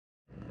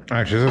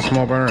Actually, it's a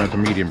small burner and it's a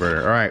medium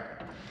burner. All right.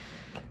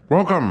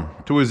 Welcome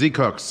to a Z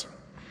Cooks.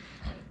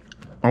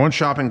 I went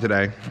shopping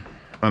today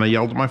and I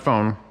yelled at my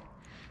phone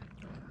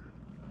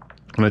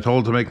and I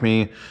told it to make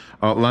me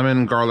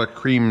lemon garlic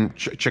cream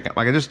chicken.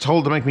 Like I just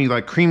told it to make me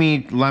like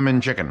creamy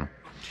lemon chicken.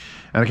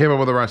 And I came up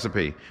with a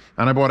recipe.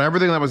 And I bought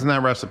everything that was in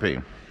that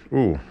recipe.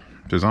 Ooh,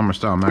 there's Amish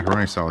style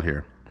macaroni salad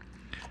here.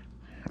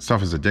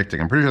 Stuff is addicting.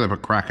 I'm pretty sure they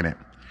put crack in it.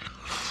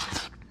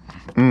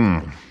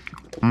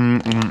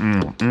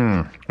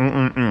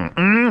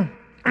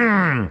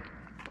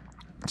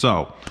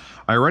 So,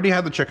 I already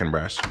had the chicken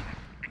breast.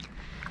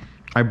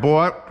 I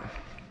bought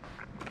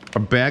a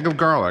bag of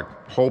garlic,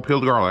 whole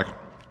peeled garlic.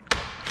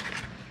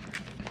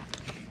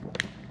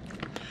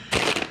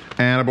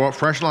 And I bought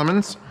fresh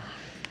lemons.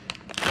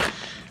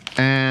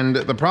 And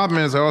the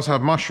problem is I also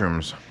have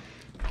mushrooms.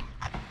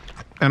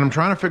 And I'm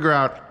trying to figure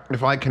out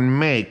if I can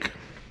make...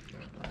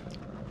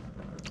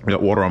 We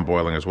got water on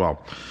boiling as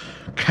well.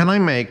 Can I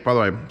make, by the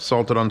way,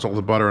 salted,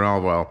 unsalted butter and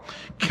olive oil.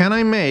 Can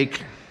I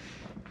make,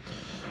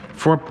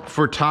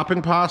 for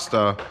topping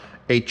pasta,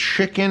 a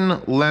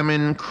chicken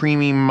lemon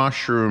creamy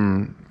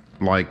mushroom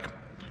like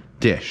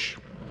dish?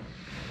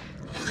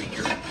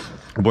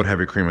 I bought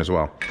heavy cream as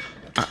well.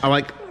 I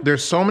like,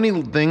 there's so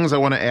many things I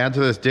want to add to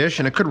this dish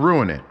and it could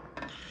ruin it.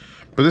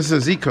 But this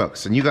is Z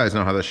Cooks and you guys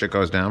know how this shit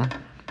goes down.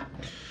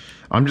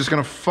 I'm just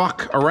gonna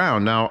fuck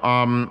around. Now,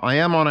 I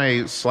am on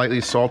a slightly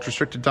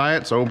salt-restricted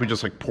diet, so I won't be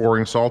just like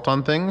pouring salt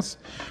on things.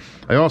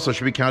 I also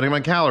should be counting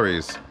my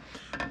calories.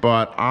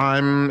 But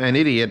I'm an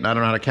idiot and I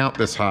don't know how to count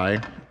this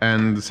high.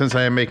 And since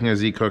I am making a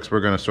Z Cooks,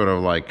 we're gonna sort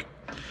of like,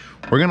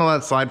 we're gonna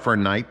let it slide for a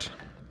night.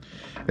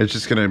 It's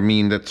just gonna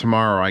mean that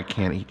tomorrow I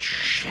can't eat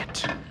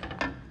shit.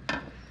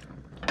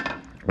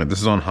 But this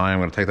is on high, I'm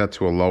gonna take that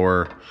to a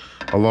lower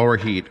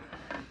heat.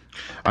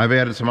 I've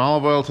added some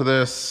olive oil to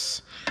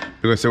this,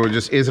 because there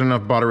just isn't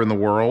enough butter in the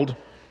world.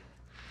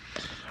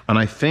 And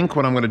I think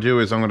what I'm gonna do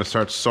is I'm gonna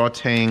start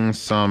sauteing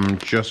some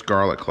just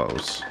garlic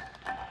cloves.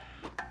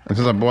 And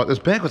since I bought, this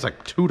bag was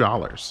like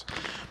 $2.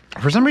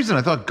 For some reason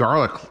I thought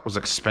garlic was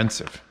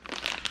expensive.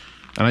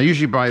 And I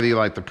usually buy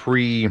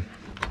the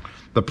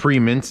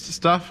pre-minced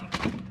stuff.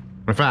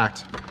 In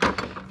fact,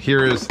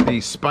 here is the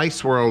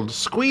Spice World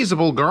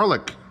squeezable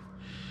garlic.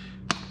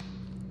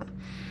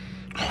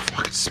 Oh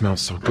fuck, it smells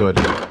so good.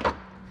 It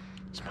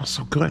smells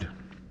so good.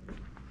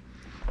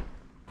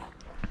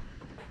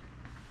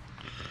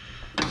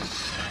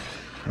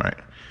 All right,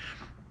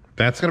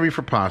 that's gonna be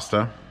for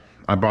pasta.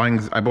 I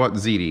bought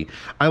ziti.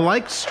 I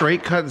like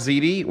straight cut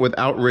ziti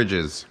without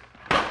ridges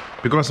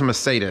because I'm a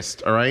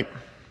sadist. All right,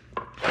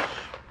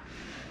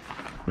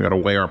 we gotta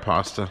weigh our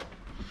pasta.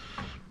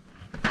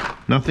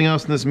 Nothing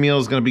else in this meal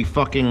is gonna be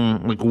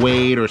fucking like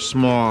weighed or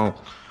small,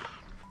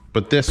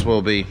 but this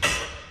will be.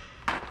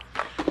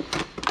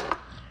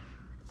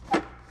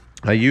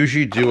 I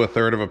usually do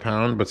 1/3 of a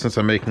pound, but since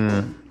I'm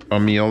making a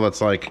meal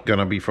that's like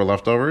gonna be for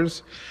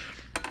leftovers,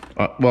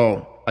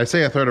 well, I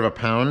say 1/3 of a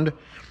pound,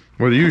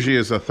 what usually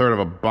is 1/3 of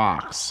a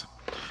box,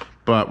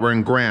 but we're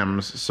in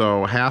grams,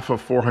 so half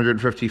of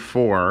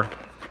 454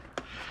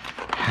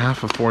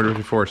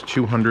 is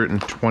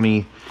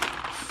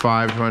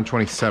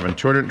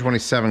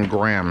 227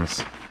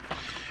 grams.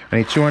 I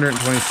need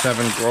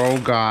 227, oh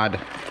God.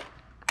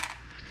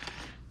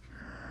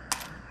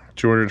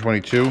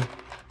 222,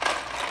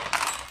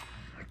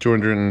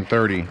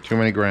 230, too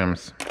many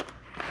grams.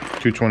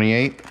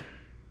 228,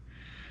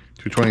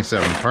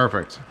 227,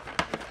 perfect.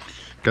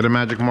 Get a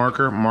magic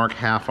marker, mark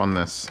half on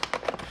this.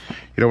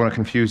 You don't want to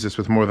confuse this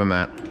with more than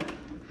that.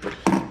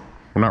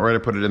 We're not ready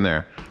to put it in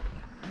there.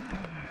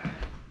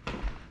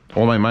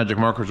 All my magic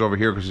markers over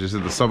here because I just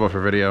did the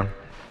subwoofer video.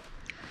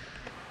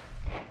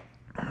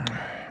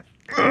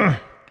 Ugh.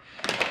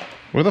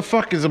 Where the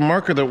fuck is a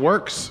marker that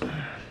works?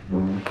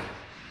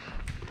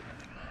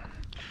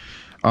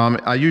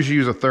 I usually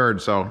use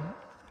 1/3, so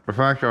the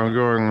fact that I'm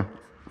going,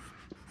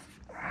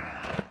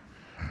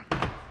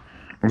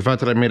 the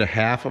fact that I made a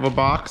half of a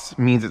box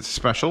means it's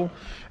special.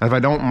 And if I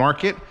don't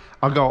mark it,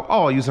 I'll go,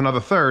 oh, I'll use another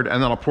 1/3,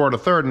 and then I'll pour it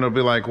 1/3, and it'll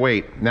be like,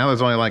 wait, now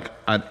there's only like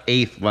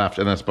 1/8 left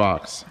in this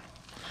box.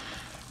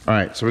 All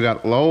right, so we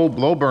got low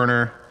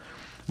burner,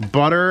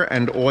 butter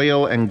and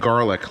oil and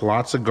garlic,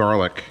 lots of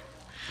garlic.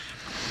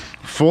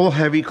 Full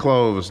heavy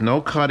cloves, no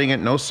cutting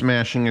it, no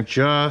smashing it,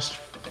 just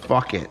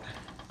fuck it.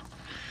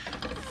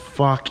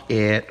 Fuck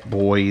it,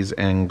 boys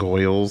and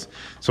goyles.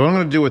 So what I'm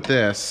gonna do with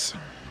this,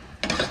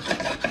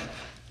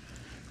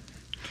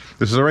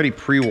 this is already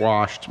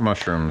pre-washed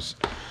mushrooms.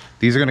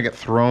 These are gonna get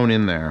thrown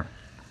in there.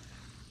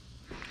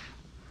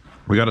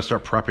 We gotta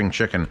start prepping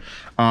chicken.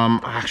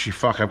 Actually,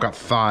 fuck, I've got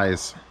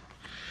thighs.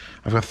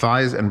 I've got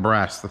thighs and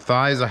breasts. The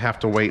thighs I have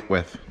to wait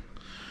with.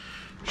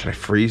 Should I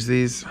freeze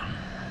these?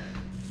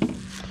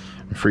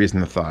 I'm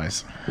freezing the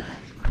thighs.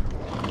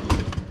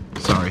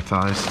 Sorry,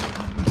 thighs.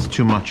 It's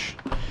too much.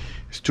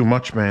 It's too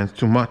much, man. It's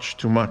too much,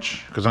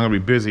 because I'm gonna be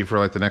busy for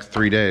like the next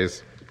 3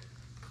 days.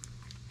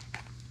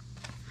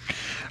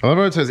 I love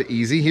how it says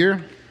easy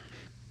here.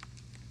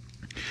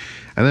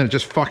 And then it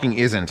just fucking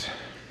isn't.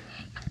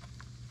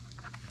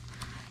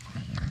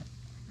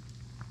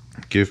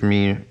 Give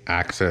me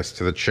access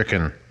to the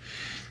chicken.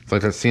 It's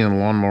like that scene in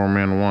Lawnmower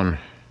Man 1.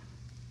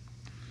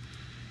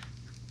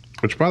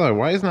 Which, by the way,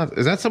 why is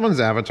that someone's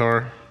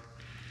avatar?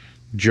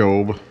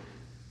 Job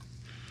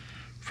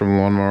from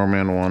Lawnmower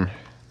Man 1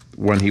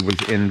 when he was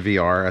in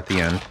VR at the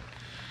end.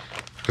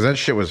 Because that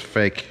shit was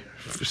fake.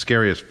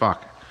 Scary as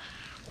fuck.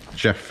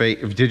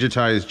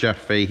 Digitized Jeff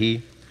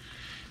Fahey.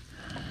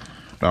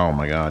 Oh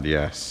my god,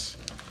 yes.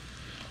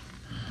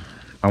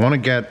 I want to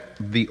get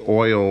the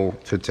oil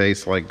to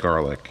taste like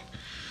garlic.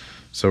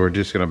 So we're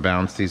just going to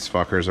bounce these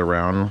fuckers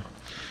around.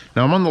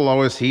 Now I'm on the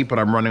lowest heat, but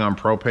I'm running on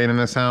propane in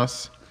this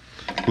house.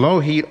 Low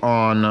heat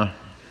on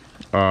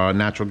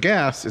natural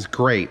gas is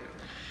great.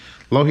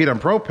 Low heat on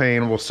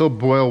propane will still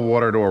boil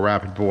water to a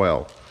rapid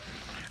boil.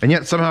 And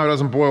yet somehow it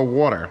doesn't boil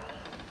water.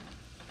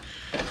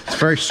 It's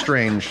very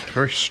strange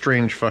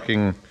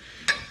fucking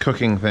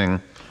cooking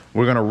thing.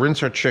 We're gonna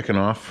rinse our chicken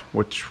off.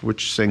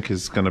 Which sink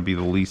is gonna be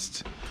the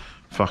least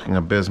fucking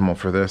abysmal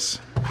for this?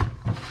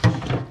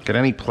 Get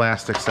any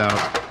plastics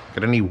out.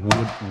 Get any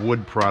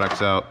wood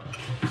products out.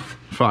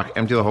 Fuck,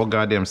 empty the whole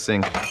goddamn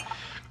sink.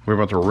 We're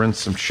about to rinse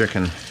some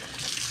chicken.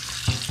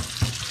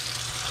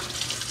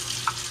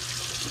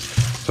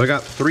 So I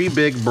got 3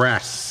 big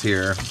breasts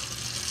here.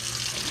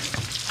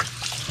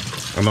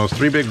 And those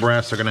 3 big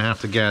breasts are gonna have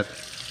to get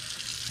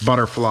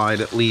butterflied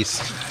at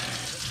least.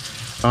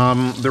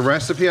 The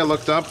recipe I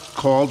looked up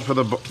called for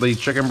the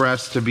chicken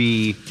breast to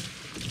be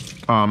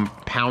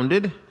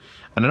pounded.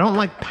 And I don't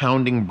like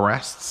pounding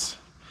breasts.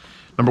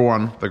 Number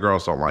 1, the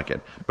girls don't like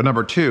it. But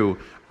number 2,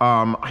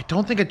 I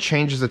don't think it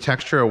changes the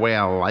texture the way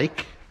I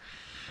like.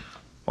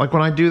 Like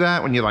when I do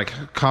that, when you like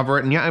cover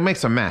it, and yeah, it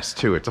makes a mess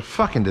too. It's a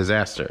fucking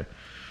disaster.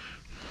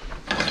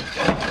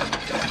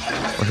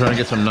 We're trying to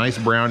get some nice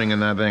browning in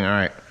that thing. All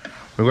right,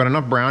 we've got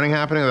enough browning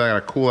happening that I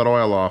gotta cool that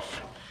oil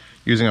off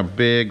using a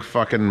big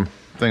fucking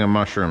thing of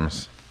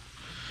mushrooms.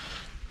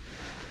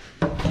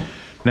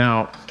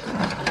 Now,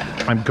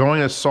 I'm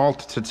going to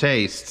salt to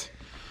taste,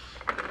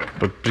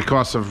 but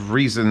because of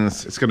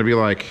reasons, it's gonna be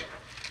like,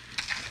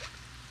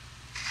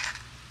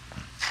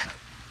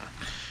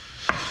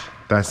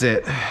 that's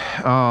it.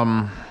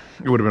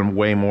 It would have been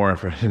way more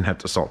if I didn't have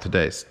to salt to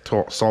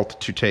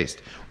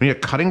taste. We need a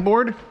cutting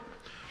board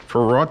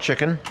for raw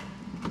chicken.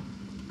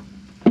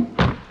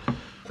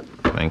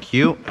 Thank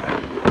you.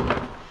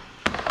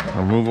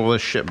 I'll move all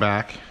this shit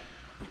back.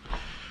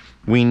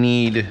 We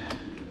need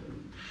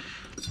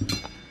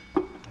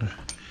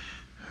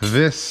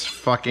this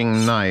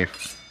fucking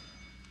knife.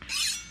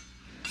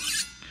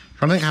 I'm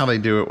trying to think how they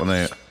do it when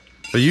they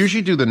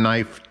usually do the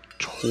knife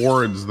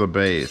towards the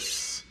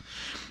base.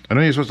 I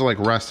know you're supposed to like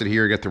rest it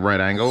here, get the right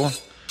angle,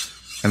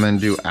 and then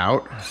do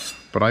out.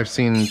 But I've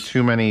seen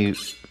too many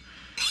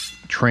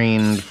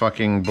trained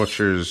fucking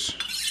butchers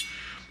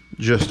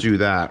just do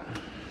that.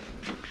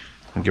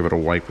 And give it a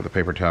wipe with a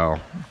paper towel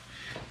in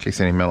case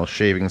any metal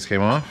shavings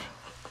came off.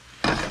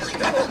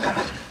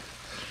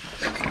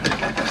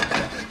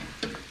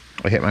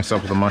 I hit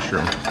myself with a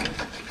mushroom.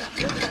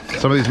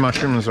 Some of these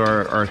mushrooms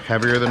are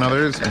heavier than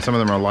others, and some of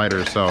them are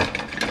lighter, so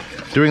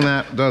doing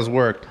that does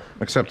work,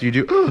 except you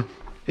do,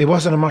 it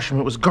wasn't a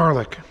mushroom, it was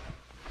garlic.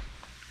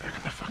 Back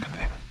in the fucking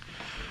thing.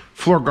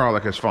 Floor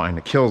garlic is fine,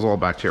 it kills all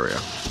bacteria.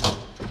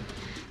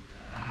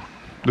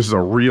 This is a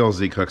real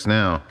Z Cooks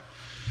now.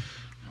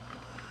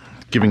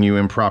 Giving you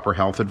improper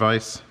health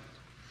advice.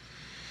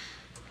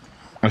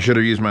 I should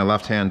have used my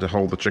left hand to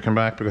hold the chicken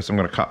back because I'm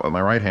gonna cut with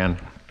my right hand.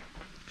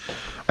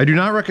 I do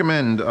not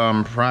recommend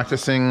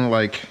practicing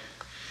like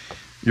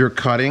your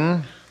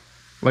cutting.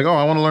 Like, oh,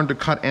 I wanna learn to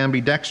cut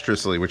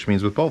ambidextrously, which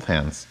means with both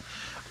hands.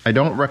 I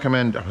don't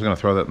recommend, I was gonna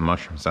throw that in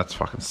mushrooms, that's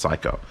fucking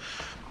psycho.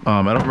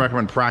 I don't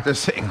recommend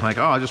practicing, like,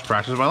 oh, I just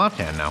practice with my left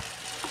hand now.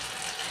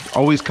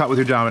 Always cut with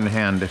your dominant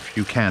hand if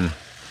you can.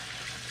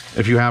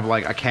 If you have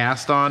like a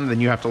cast on, then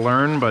you have to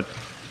learn, but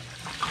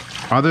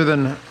other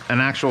than an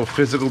actual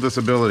physical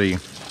disability,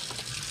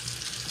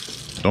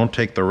 don't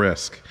take the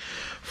risk.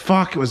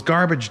 Fuck, it was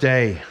garbage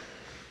day.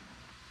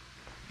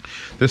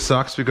 This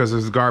sucks because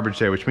it's garbage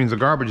day, which means the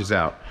garbage is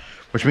out.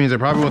 Which means I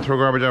probably won't throw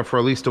garbage out for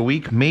at least a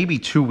week, maybe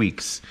 2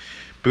 weeks.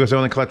 Because I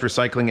only collect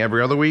recycling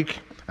every other week.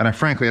 And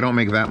frankly, I don't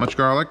make that much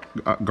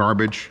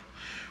garbage.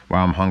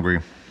 Wow, I'm hungry.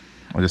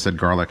 I just said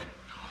garlic.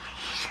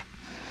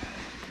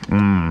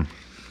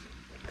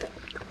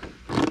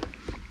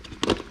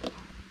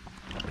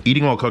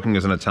 Eating while cooking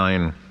is an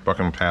Italian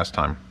fucking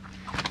pastime.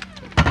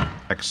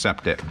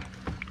 Accept it.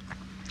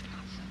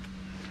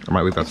 I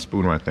might leave that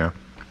spoon right there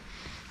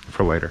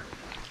for later.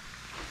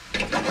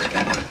 I'm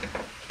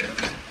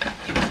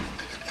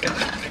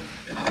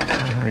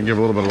gonna give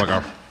a little bit of like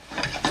a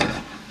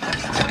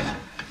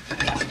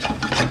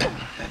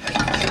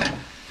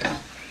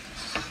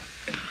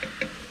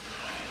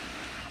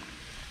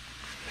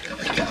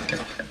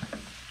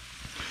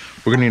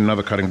we're gonna need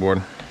another cutting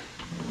board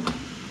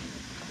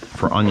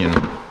for onion.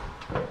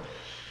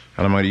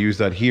 And I'm going to use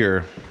that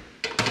here.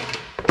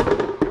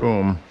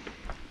 Boom.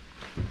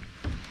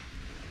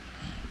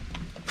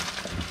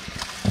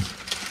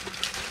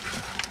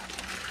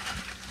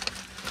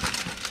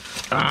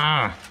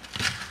 Ah!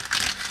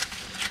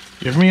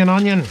 Give me an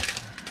onion.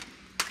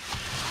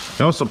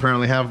 They also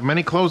apparently have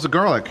many cloves of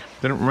garlic.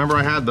 Didn't remember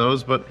I had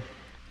those, but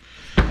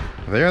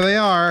there they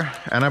are.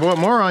 And I bought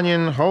more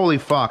onion. Holy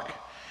fuck.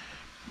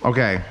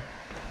 Okay.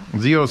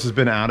 Zeos has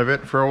been out of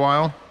it for a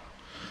while.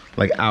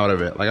 Like out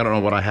of it. Like I don't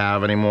know what I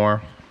have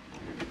anymore.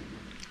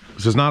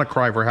 This is not a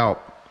cry for help.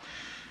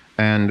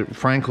 And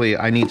frankly,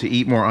 I need to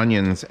eat more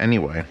onions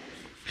anyway.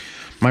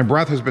 My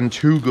breath has been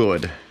too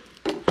good.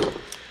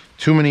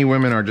 Too many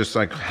women are just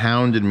like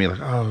hounding me like,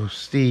 oh,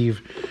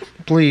 Steve,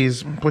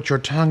 please put your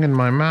tongue in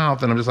my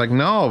mouth. And I'm just like,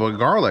 no, but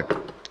garlic,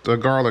 the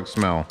garlic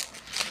smell.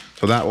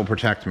 So that will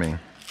protect me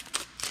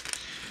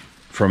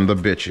from the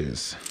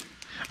bitches.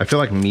 I feel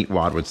like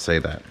Meatwad would say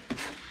that.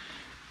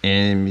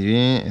 And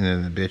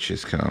then the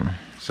bitches come.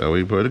 So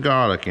we put a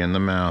garlic in the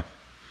mouth.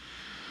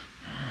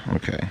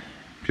 Okay.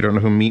 If you don't know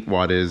who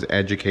Meatwad is,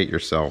 educate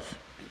yourself.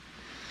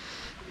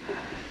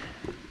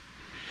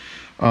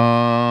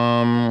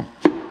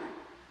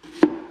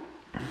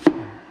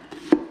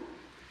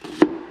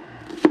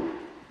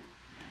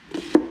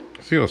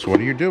 Zeos, what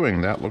are you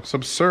doing? That looks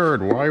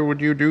absurd. Why would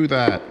you do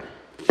that?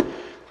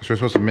 Because we're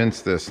supposed to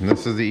mince this, and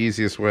this is the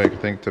easiest way I can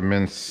think to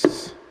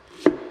mince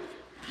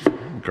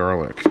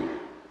garlic.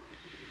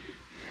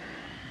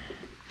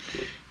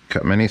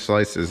 Cut many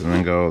slices and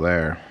then go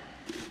there.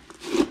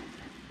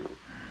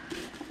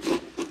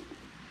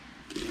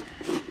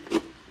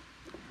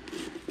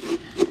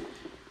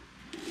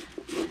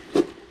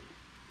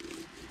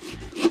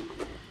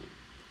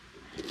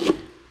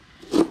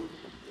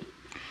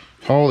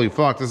 Holy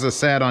fuck, this is a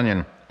sad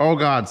onion. Oh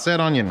God, sad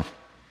onion.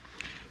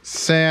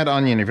 Sad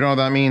onion. If you know what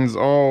that means,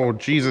 oh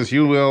Jesus,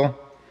 you will.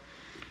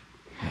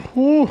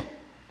 Whew.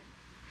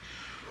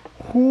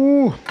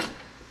 Whew.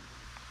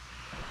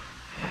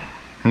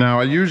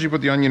 Now, I usually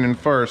put the onion in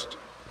first,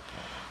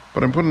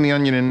 but I'm putting the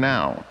onion in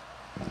now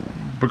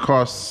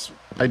because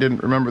I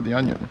didn't remember the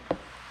onion.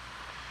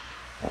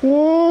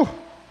 Whew.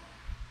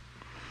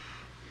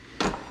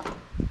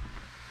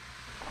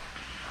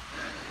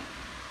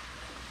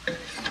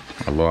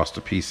 I lost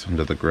a piece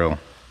under the grill.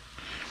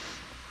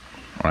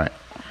 All right.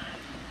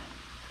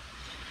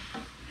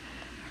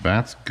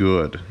 That's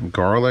good.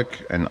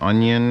 Garlic and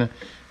onion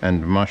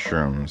and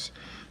mushrooms.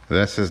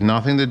 This has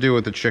nothing to do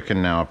with the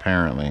chicken now,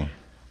 apparently.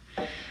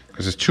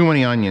 Because there's too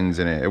many onions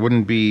in it. It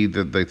wouldn't be,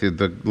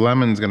 the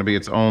lemon's going to be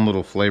its own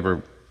little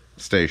flavor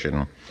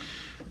station.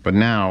 But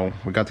now,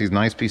 we got these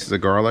nice pieces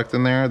of garlic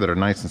in there that are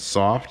nice and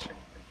soft.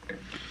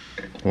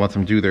 We'll let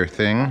them do their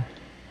thing.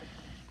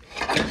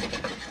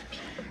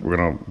 We're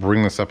going to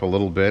bring this up a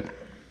little bit.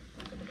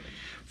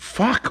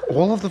 Fuck,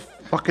 all of the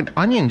fucking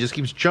onion just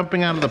keeps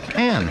jumping out of the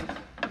pan.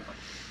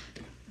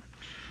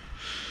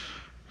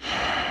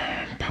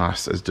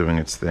 Pasta is doing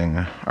its thing.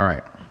 All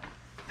right,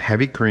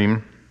 heavy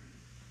cream,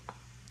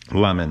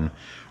 lemon.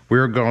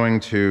 We're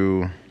going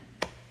to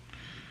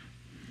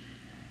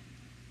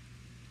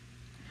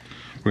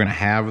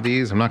have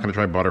these. I'm not going to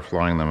try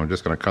butterflying them. I'm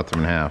just going to cut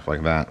them in half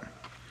like that.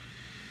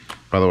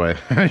 By the way,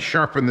 I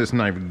sharpened this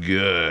knife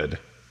good.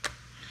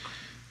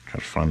 Try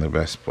to find the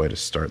best way to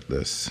start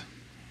this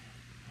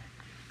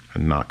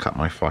and not cut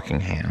my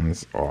fucking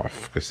hands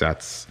off, because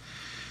that's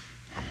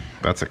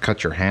a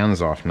cut your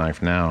hands off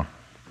knife now.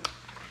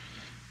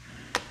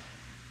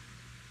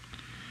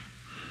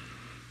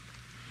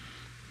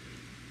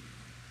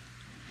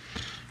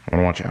 I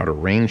want to watch Outer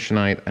Range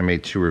tonight. I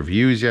made 2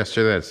 reviews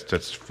yesterday.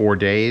 That's 4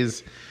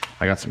 days.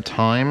 I got some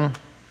time.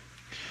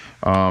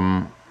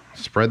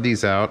 Spread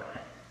these out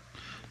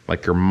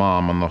like your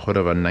mom on the hood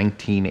of a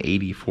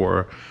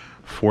 1984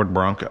 Ford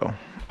Bronco.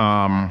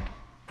 I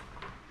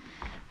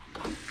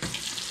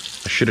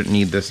shouldn't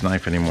need this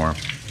knife anymore.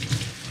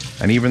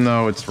 And even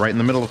though it's right in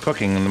the middle of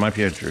cooking, and there might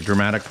be a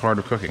dramatic part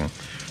of cooking,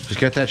 just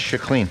get that shit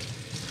clean.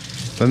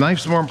 The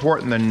knife's more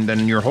important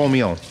than your whole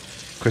meal.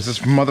 Because this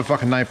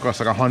motherfucking knife costs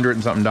like $100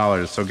 and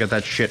something. So get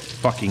that shit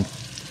fucking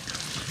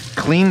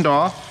cleaned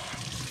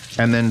off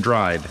and then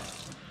dried.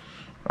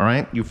 All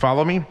right, you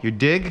follow me? You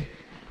dig?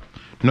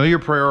 Know your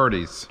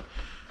priorities.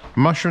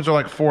 Mushrooms are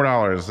like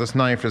 $4. This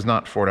knife is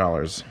not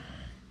 $4.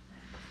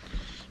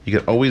 You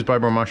could always buy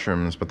more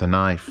mushrooms, but the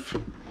knife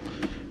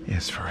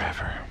is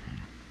forever.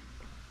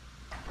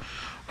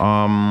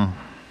 I'm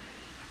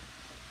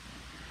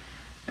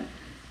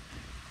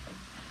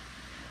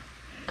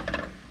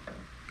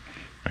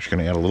just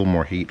gonna add a little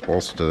more heat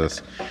also to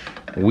this.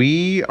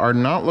 We are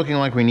not looking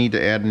like we need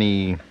to add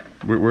any.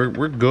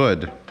 We're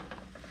good.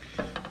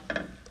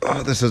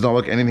 Oh, this does not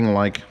look anything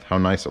like how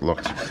nice it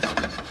looked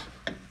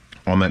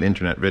on that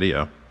internet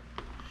video.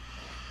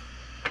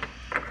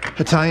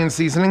 Italian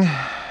seasoning.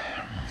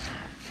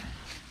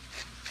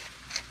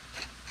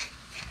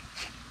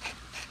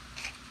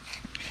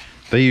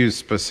 They use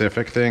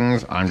specific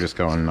things. I'm just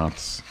going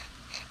nuts.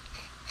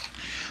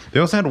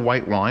 They also had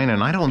white wine,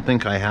 and I don't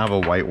think I have a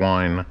white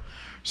wine.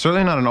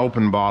 Certainly not an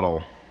open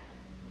bottle.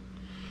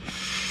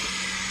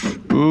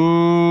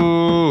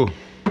 Ooh.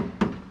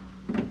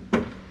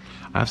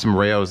 I have some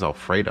Rayo's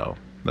Alfredo.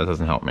 That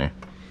doesn't help me.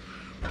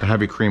 The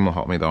heavy cream will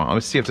help me though.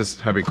 Let's see if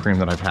this heavy cream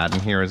that I've had in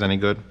here is any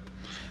good.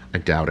 I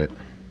doubt it.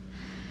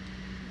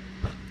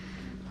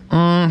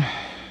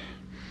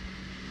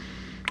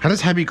 How does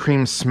heavy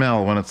cream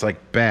smell when it's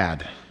like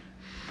bad?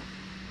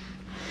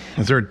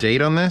 Is there a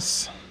date on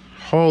this?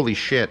 Holy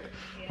shit.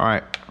 All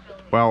right.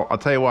 Well, I'll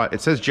tell you what.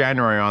 It says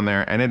January on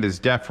there, and it is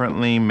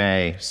definitely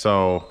May.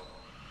 So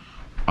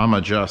I'ma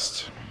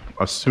just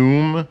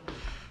assume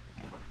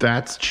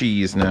that's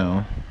cheese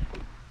now.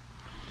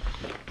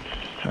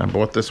 I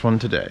bought this one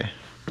today.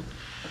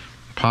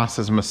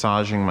 Pasta's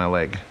massaging my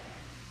leg.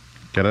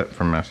 Get it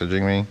from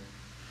messaging me?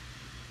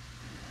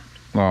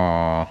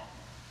 Aww.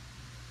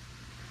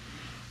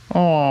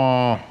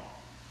 Aww.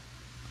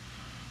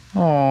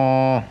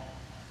 Aww.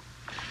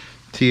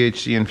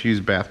 THC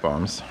infused bath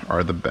bombs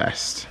are the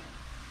best.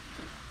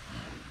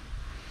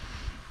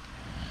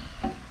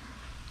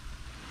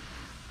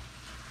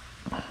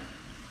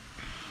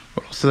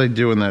 What else did I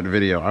do in that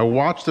video? I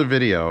watched the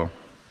video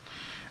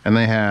and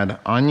they had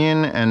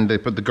onion and they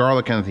put the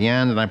garlic in at the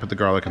end and I put the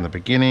garlic in the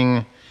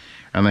beginning,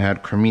 and they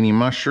had cremini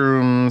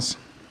mushrooms.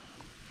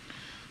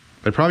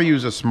 They probably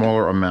use a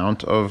smaller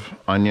amount of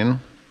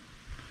onion.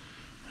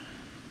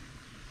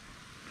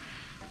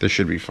 This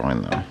should be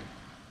fine though.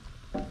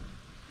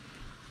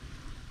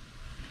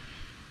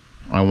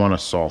 I want to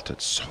salt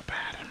it so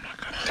bad. I'm not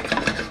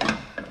gonna.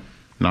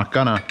 Not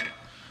gonna.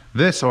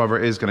 This, however,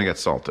 is gonna get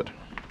salted.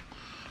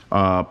 Pull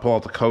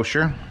out the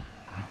kosher.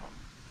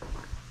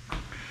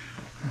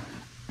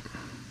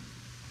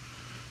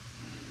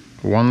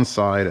 One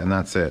side, and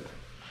that's it.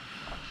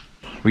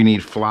 We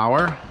need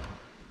flour.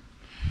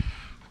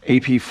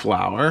 AP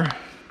flour.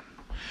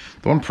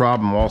 The one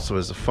problem also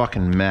is the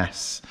fucking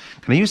mess.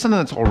 Can I use something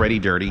that's already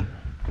dirty?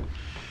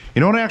 You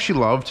know what I actually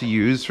love to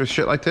use for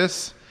shit like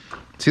this?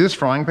 See this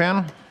frying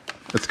pan?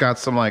 It's got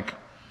some like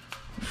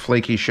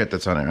flaky shit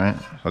that's on it, right?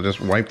 So I'll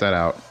just wipe that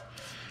out.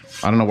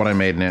 I don't know what I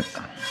made in it.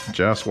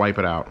 Just wipe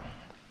it out.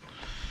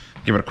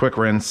 Give it a quick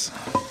rinse.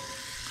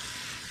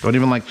 Don't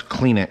even like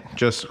clean it.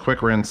 Just a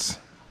quick rinse.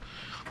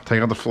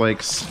 Take out the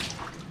flakes.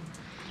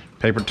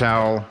 Paper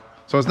towel.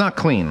 So it's not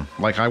clean.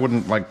 Like I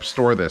wouldn't like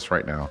store this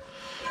right now.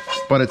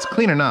 But it's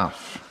clean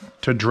enough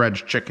to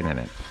dredge chicken in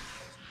it.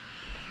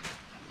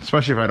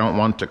 Especially if I don't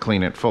want to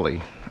clean it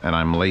fully and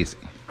I'm lazy.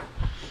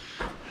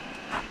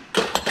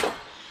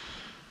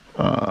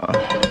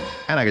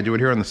 And I could do it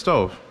here on the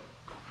stove.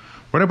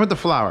 Where did I put the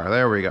flour?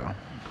 There we go.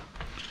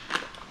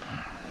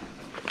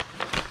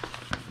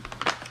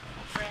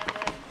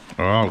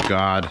 Oh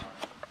God.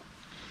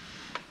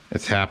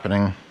 It's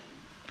happening.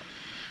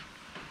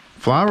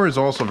 Flour is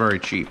also very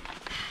cheap.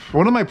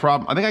 One of my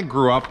problems, I think I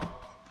grew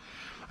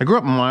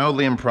up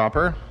mildly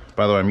improper.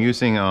 By the way, I'm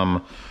using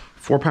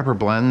 4-pepper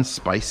blend,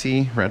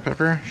 spicy red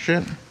pepper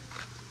shit.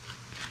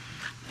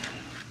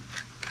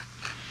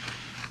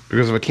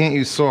 Because if I can't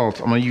use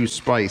salt, I'm gonna use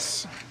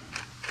spice.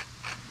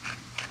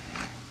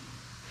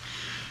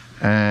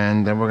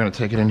 And then we're gonna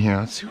take it in here.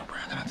 Let's see what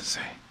Brandon had to say.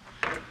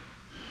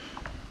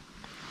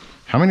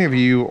 How many of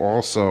you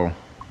also,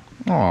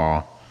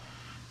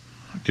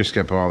 just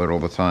get bothered all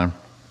the time?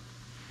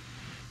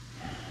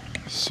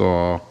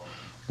 Saw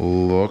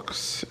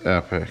looks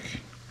epic.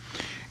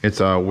 It's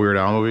a Weird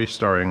Al movie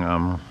starring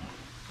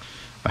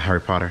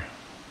Harry Potter.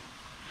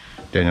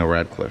 Daniel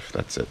Radcliffe,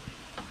 that's it.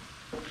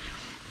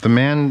 The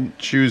man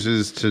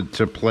chooses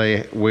to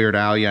play Weird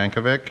Al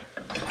Yankovic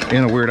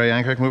in a Weird Al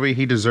Yankovic movie.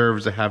 He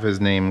deserves to have his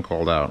name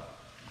called out.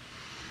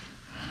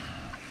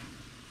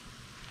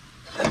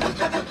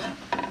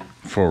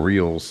 For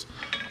reals.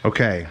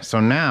 Okay, so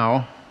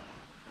now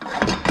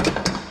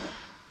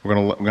we're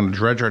gonna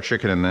dredge our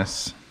chicken in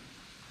this.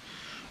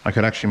 I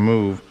could actually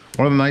move.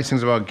 One of the nice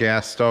things about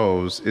gas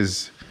stoves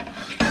is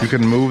you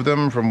can move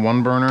them from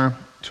one burner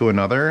to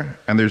another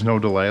and there's no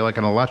delay. Like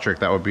an electric,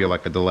 that would be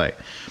like a delay.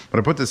 But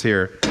I put this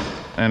here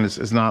and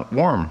it's not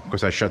warm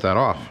because I shut that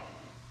off.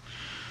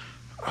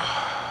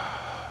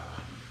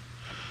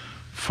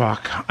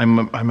 Fuck,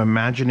 I'm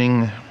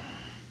imagining,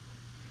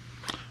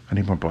 I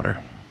need more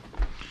butter.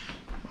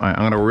 All right,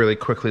 I'm gonna really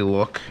quickly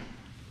look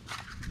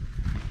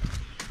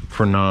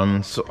for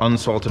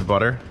unsalted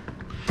butter.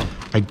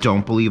 I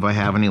don't believe I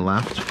have any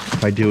left.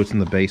 If I do, it's in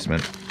the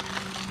basement.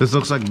 This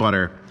looks like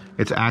butter.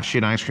 It's actually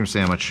an ice cream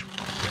sandwich.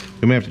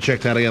 We may have to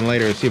check that again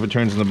later to see if it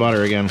turns into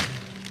butter again.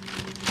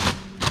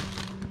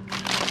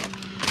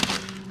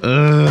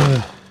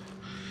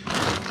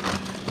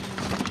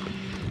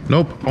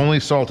 Nope, only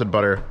salted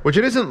butter, which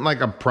it isn't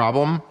like a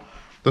problem.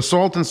 The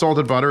salt in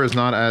salted butter is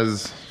not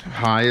as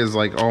high as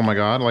like, oh my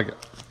God, like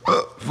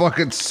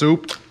fucking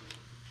soup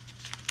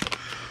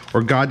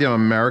or goddamn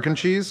American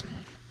cheese.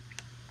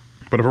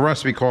 But if a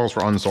recipe calls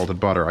for unsalted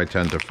butter, I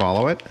tend to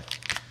follow it.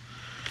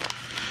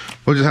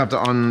 We'll just have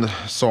to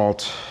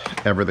unsalt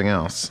everything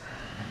else.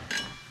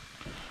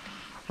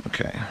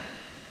 Okay.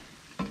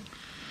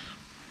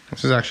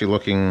 This is actually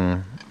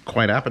looking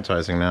quite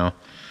appetizing now.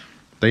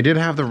 They did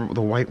have the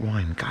white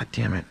wine. God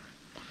damn it.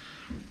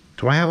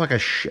 Do I have like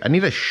I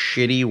need a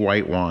shitty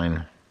white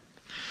wine.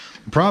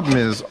 The problem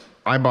is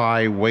I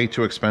buy way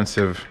too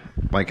expensive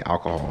like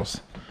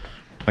alcohols.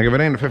 Like if it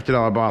ain't a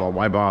 $50 bottle,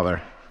 why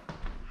bother?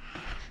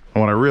 And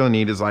what I really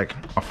need is like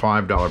a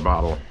 $5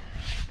 bottle.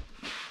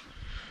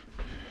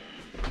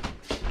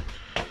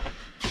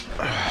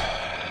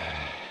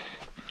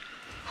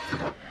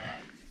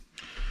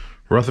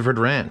 Rutherford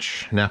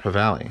Ranch, Napa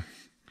Valley.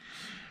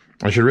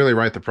 I should really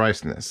write the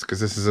price in this because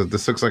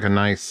this looks like a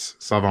nice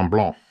Sauvignon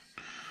Blanc.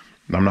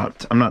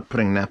 I'm not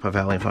putting Napa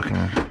Valley fucking.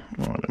 Wait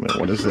a minute,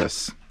 what is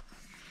this?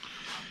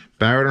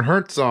 Barrett and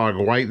Herzog,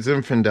 White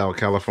Zinfandel,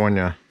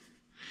 California.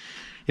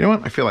 You know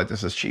what? I feel like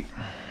this is cheap.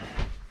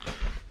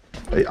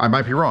 I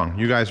might be wrong.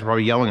 You guys are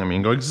probably yelling at me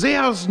and going,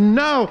 Zeus,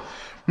 no,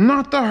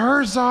 not the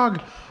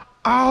Herzog.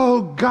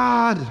 Oh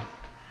God.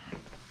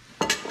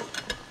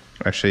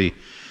 Actually,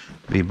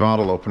 the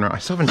bottle opener. I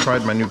still haven't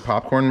tried my new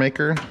popcorn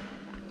maker.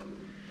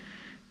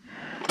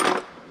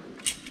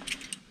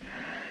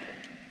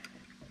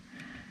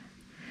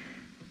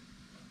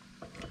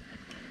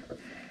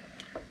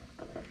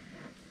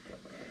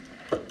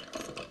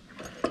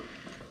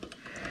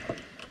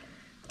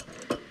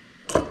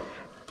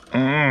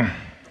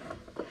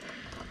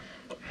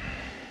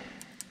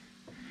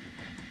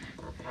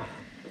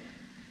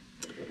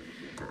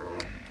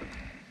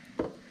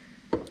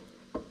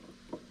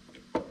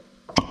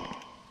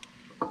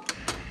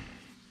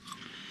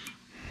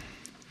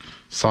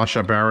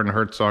 Sacha Baron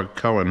Herzog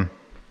Cohen.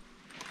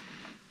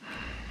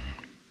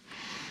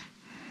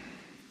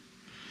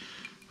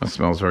 That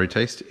smells very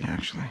tasty,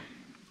 actually.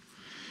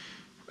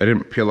 I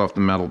didn't peel off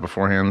the metal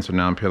beforehand, so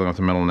now I'm peeling off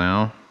the metal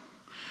now.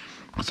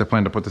 Because I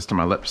plan to put this to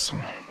my lips.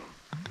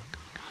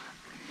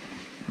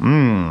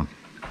 Mmm.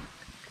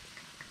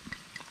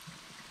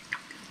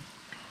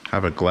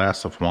 Have a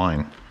glass of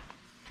wine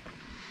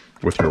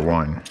with your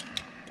wine.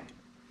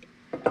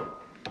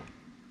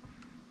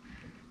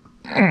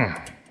 Mm.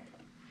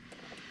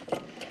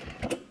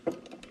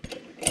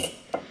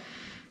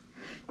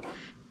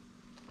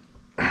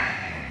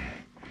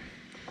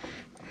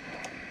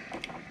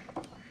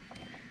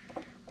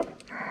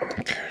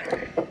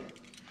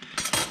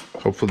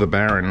 Hopefully the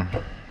Baron.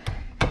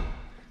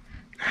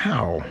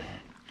 How?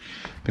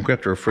 I think we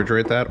have to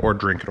refrigerate that or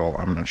drink it all.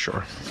 I'm not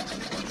sure.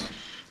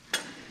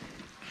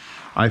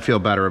 I feel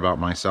better about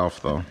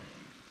myself though,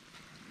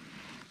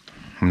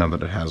 now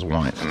that it has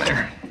wine in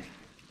there.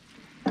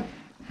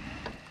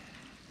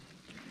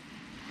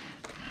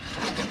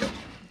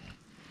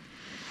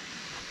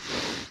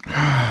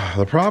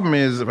 The problem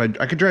is, if I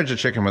could dredge the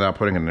chicken without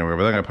putting it anywhere,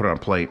 but then I gotta put it on a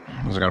plate,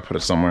 because I gotta put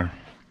it somewhere.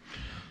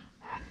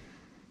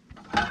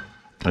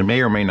 I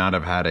may or may not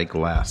have had a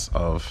glass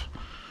of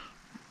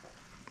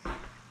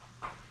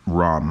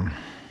rum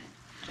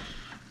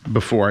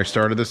before I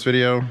started this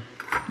video.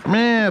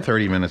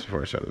 30 minutes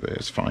before I started the video,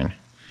 it's fine.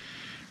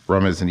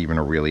 Rum isn't even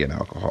really an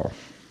alcohol.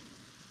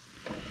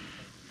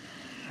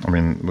 I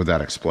mean, would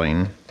that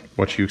explain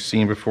what you've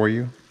seen before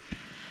you?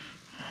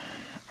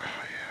 Oh,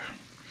 yeah.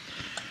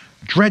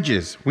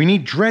 Dredges, we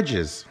need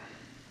dredges,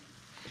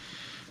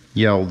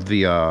 yelled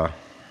the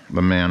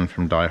man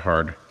from Die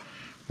Hard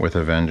with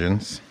a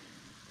Vengeance.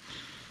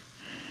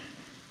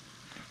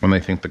 When they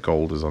think the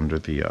gold is under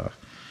the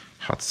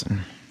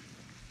Hudson.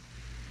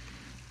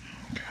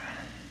 Okay.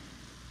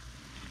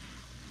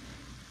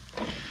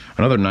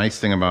 Another nice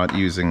thing about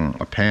using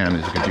a pan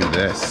is you can do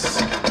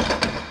this. You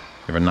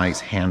have a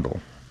nice handle.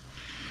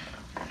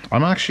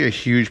 I'm actually a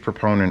huge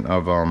proponent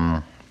of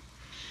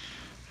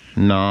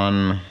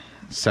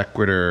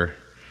non-sequitur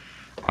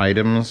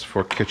items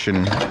for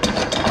kitchen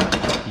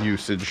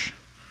usage.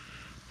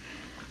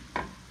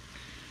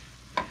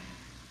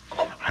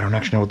 I don't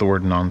actually know what the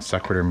word non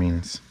sequitur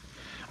means.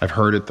 I've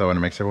heard it though, and it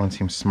makes everyone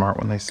seem smart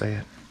when they say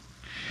it.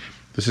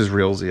 This is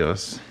real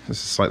Zeus. This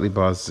is slightly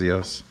buzzed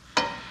Zeus.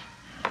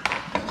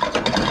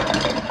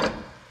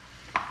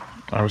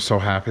 I was so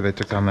happy they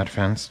took down that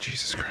fence.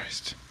 Jesus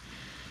Christ.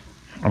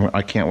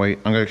 I can't wait.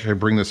 I'm going to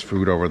bring this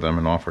food over them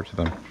and offer it to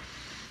them.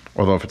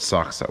 Although if it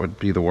sucks, that would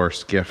be the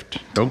worst gift.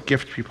 Don't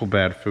gift people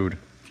bad food.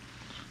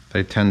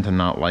 They tend to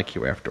not like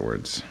you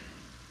afterwards.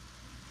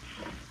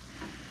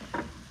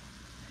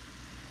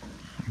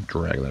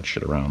 Drag that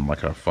shit around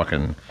like a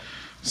fucking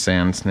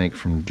sand snake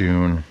from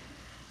Dune.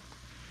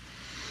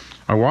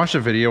 I watched a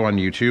video on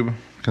YouTube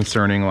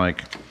concerning,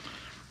 like,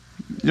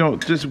 you know,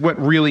 just went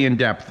really in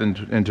depth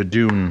into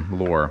Dune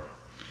lore.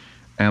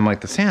 And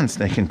like the sand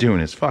snake in Dune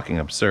is fucking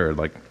absurd.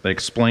 Like they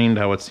explained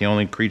how it's the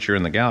only creature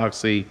in the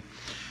galaxy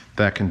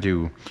that can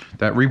do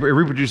that. It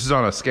reproduces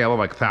on a scale of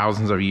like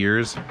thousands of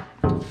years.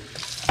 And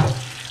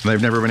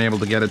they've never been able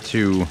to get it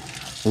to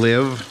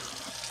live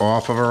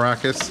off of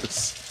Arrakis.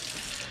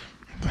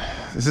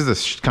 This is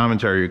the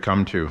commentary you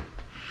come to.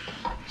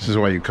 This is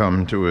why you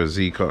come to a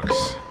Z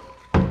Cooks.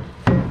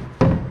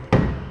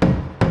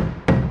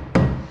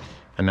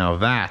 And now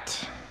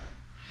that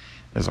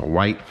is a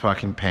white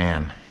fucking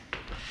pan.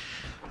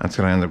 That's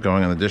gonna end up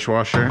going in the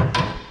dishwasher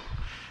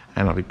and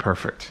it'll be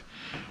perfect.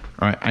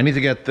 All right, I need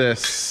to get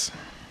this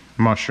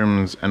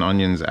mushrooms and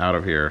onions out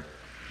of here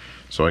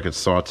so I could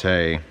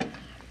saute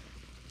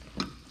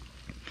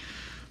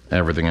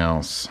everything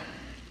else.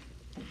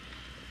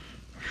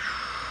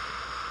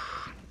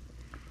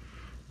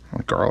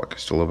 Garlic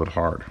is still a little bit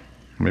hard.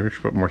 Maybe I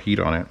should put more heat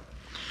on it.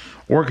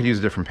 Or I could use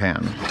a different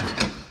pan.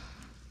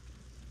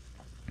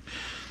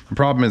 The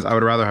problem is I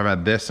would rather have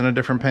had this in a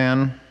different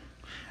pan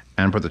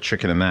and put the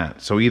chicken in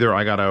that. So either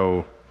I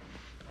gotta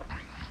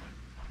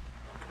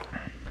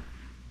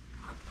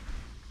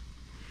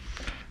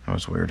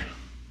was weird.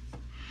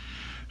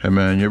 Hey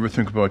man, you ever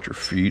think about your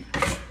feet?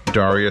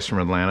 Darius from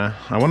Atlanta.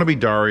 I want to be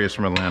Darius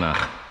from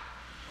Atlanta.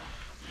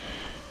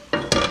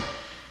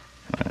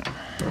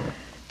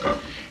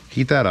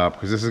 Heat that up,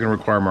 because this is going to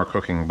require more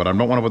cooking, but I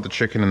don't want to put the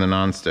chicken in the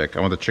non-stick.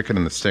 I want the chicken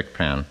in the stick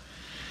pan.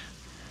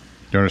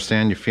 You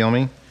understand? You feel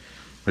me?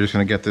 We're just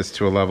going to get this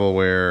to a level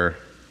where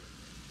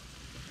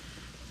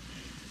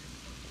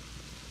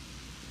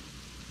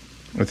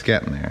it's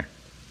getting there.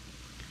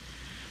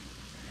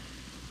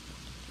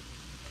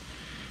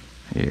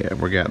 Yeah,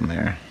 we're getting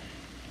there.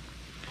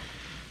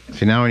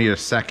 See, now we need a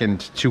second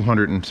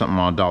 $200 and something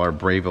odd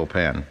Breville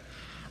pan.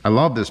 I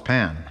love this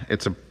pan.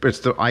 It's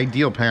the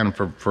ideal pan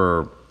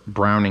for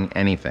browning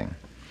anything.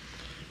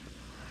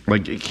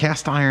 Like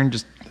cast iron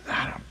just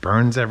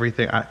burns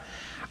everything.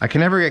 I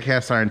can never get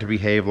cast iron to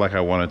behave like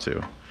I want it to.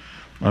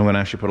 I'm gonna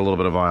actually put a little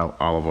bit of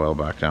olive oil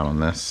back down on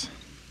this,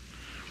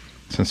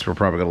 since we're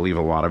probably gonna leave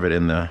a lot of it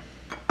in the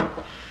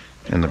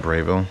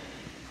Breville.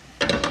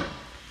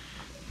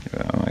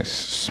 Nice,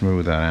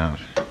 smooth that out.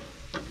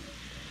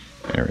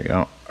 There we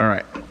go. All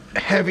right,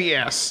 heavy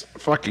ass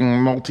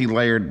fucking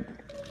multi-layered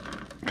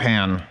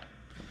pan.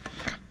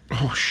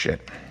 Oh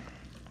shit.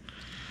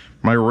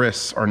 My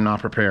wrists are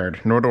not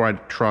prepared, nor do I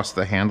trust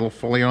the handle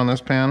fully on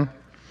this pan.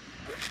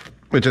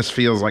 It just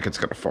feels like it's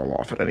gonna fall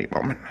off at any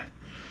moment.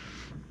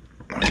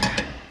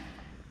 Okay.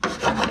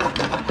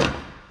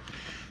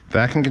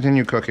 That can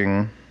continue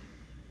cooking.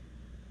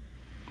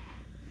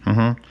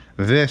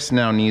 This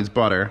now needs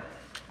butter.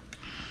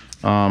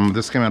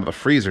 This came out of the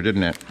freezer,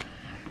 didn't it?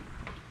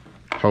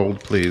 Hold,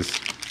 please.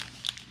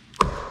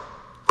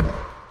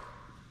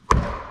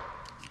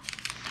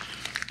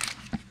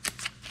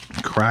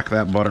 Crack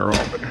that butter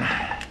open.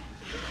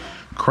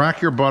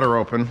 Crack your butter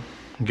open.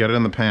 Get it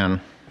in the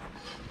pan.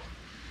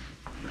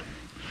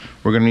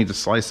 We're gonna need to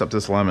slice up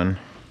this lemon.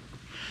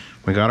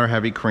 We got our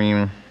heavy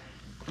cream.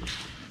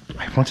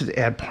 I wanted to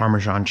add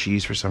Parmesan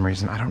cheese for some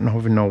reason. I don't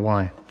even know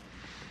why.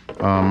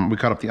 We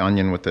cut up the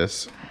onion with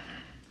this,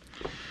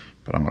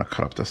 but I'm gonna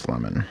cut up this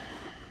lemon.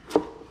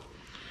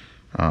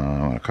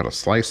 I'm gonna cut a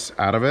slice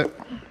out of it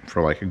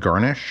for like a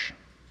garnish.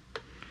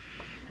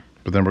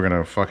 But then we're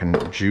gonna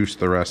fucking juice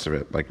the rest of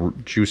it, like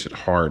juice it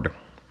hard.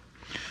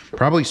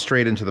 Probably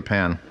straight into the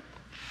pan.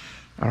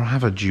 I don't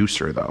have a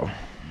juicer though.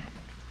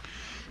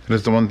 That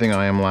is the one thing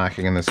I am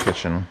lacking in this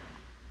kitchen.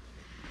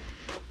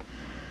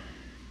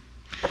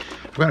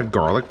 I've got a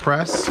garlic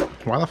press.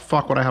 Why the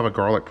fuck would I have a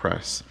garlic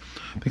press?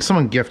 I think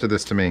someone gifted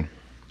this to me.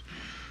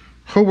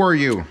 Who are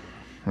you?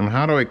 And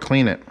how do I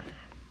clean it?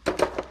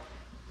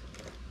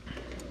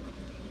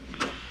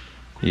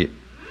 Yeah.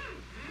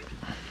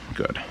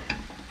 Good.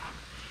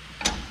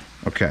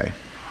 Okay.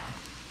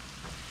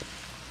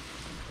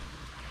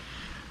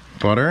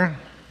 Butter.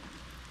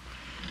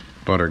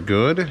 Butter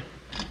good.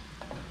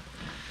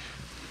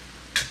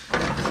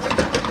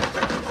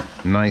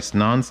 Nice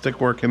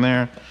non-stick work in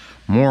there.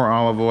 More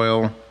olive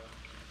oil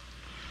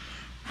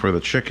for the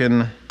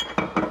chicken.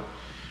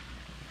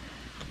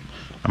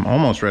 I'm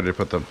almost ready to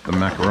put the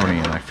macaroni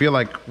in. I feel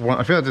like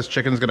this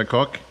chicken's gonna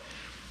cook,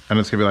 and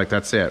it's gonna be like,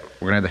 that's it.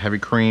 We're gonna add the heavy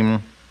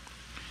cream.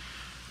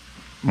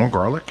 More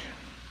garlic.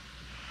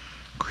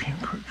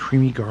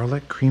 Creamy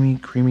garlic. Creamy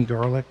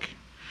garlic.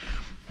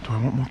 Do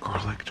I want more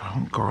garlic? Do I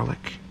want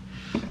garlic?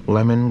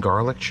 Lemon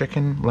garlic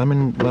chicken.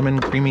 Lemon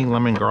creamy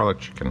lemon garlic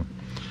chicken.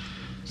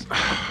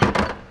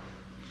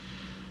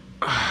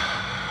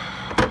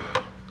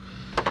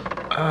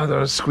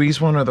 The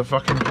squeeze one or the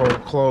fucking whole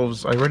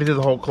cloves? I already did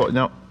the whole clove.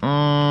 No.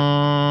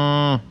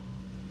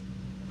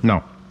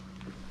 No.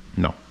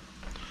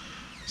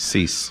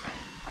 Cease.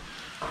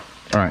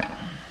 All right.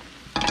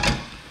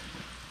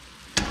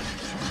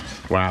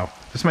 Wow.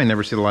 This might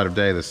never see the light of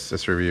day,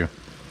 this review.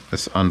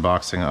 This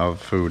unboxing of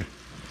food.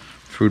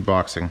 Food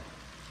boxing.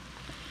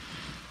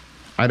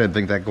 I didn't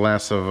think that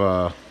glass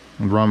of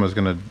rum was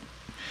gonna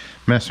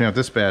mess me up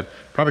this bad.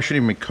 Probably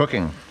shouldn't even be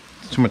cooking.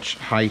 It's too much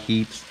high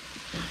heat.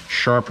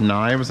 Sharp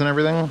knives and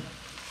everything.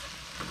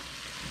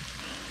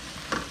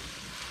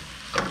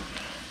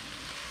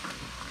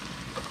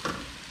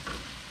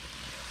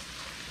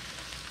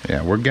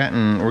 Yeah, we're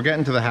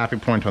getting to the happy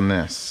point on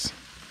this.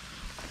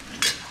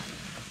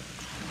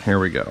 Here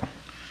we go.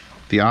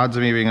 The odds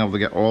of me being able to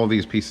get all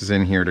these pieces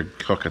in here to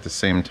cook at the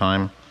same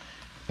time,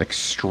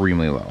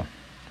 extremely low.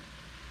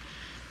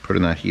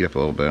 Putting that heat up a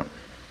little bit.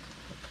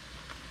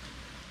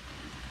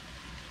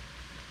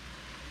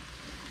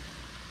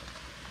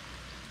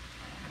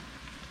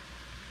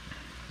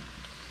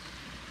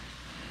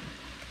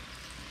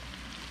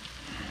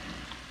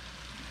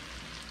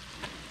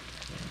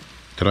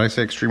 Did I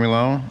say extremely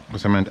low?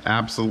 Because I meant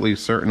absolutely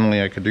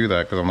certainly I could do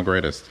that because I'm the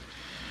greatest.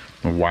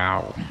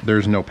 Wow,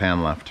 there's no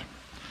pan left.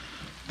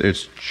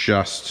 It's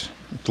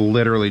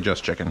literally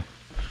just chicken.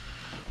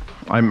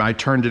 I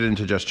turned it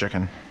into just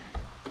chicken.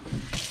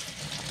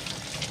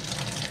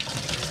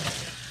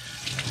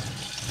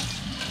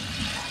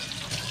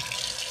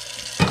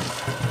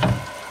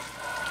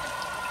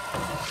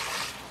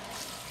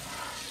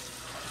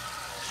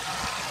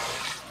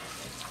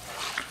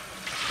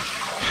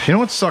 You know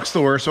what sucks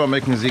the worst about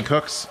making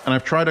Z-Cooks? And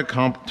I've tried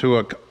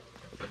to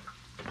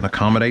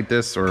accommodate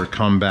this or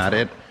combat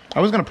it.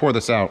 I was gonna pour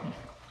this out.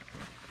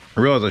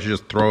 I realized I should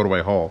just throw it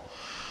away whole.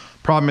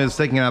 Problem is,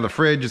 taking it out of the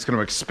fridge, it's gonna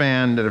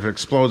expand, and if it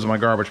explodes in my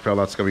garbage pail,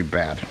 that's gonna be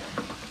bad.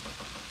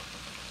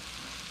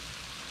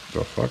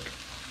 The fuck?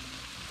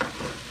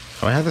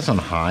 Have I had this on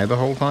high the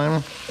whole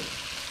time?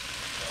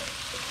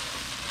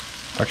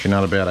 Actually,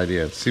 not a bad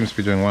idea. It seems to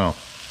be doing well.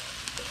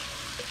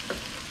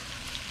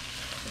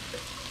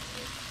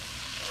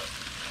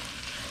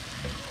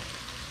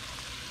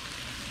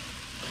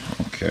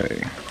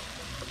 Okay.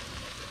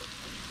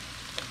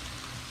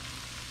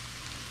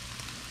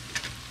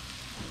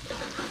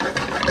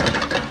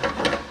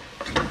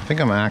 I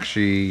think I'm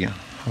actually...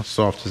 How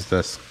soft is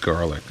this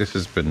garlic? This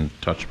has been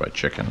touched by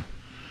chicken.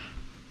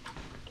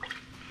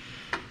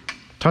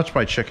 Touched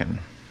by chicken.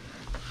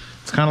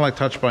 It's kind of like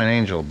touched by an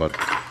angel, but...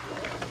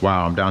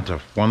 Wow, I'm down to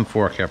 1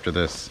 fork after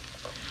this.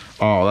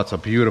 Oh, that's a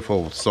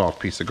beautiful soft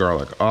piece of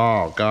garlic.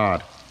 Oh,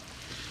 God.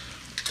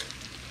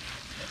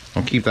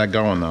 I'll keep that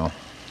going, though.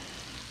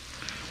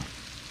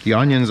 The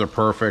onions are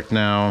perfect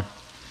now.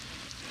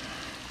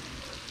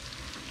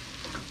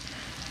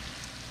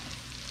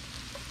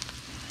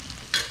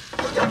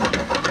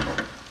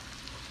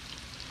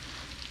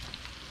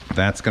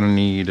 That's gonna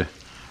need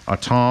a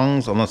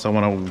tongs, unless I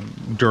want to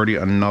dirty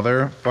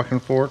another fucking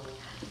fork.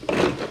 I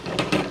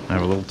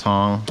have a little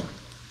tong.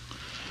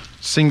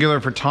 Singular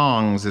for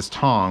tongs is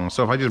tongs.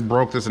 So if I just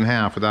broke this in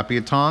half, would that be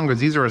a tong? Because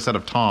these are a set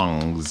of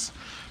tongs,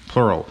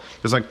 plural.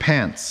 Just like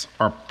pants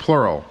are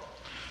plural.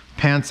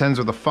 Pants ends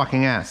with a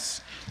fucking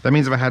S. That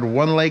means if I had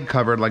one leg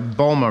covered like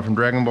Bulma from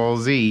Dragon Ball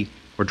Z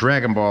or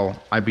Dragon Ball,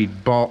 I'd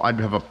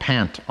have a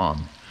pant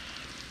on.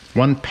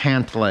 One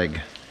pant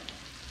leg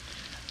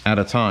at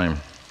a time.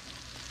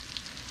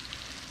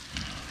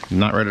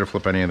 Not ready to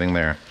flip anything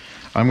there.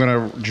 I'm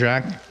gonna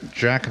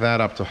jack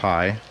that up to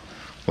high.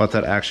 Let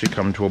that actually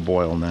come to a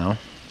boil now.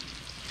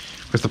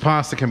 Because the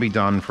pasta can be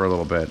done for a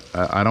little bit.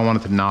 I don't want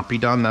it to not be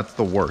done. That's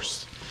the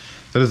worst.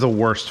 That is the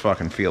worst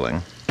fucking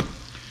feeling.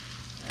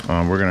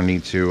 We're gonna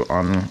need to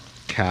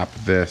uncap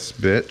this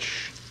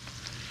bitch.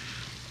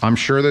 I'm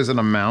sure there's an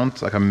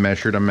amount, like a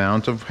measured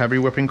amount of heavy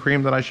whipping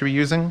cream that I should be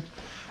using.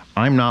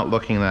 I'm not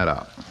looking that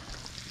up.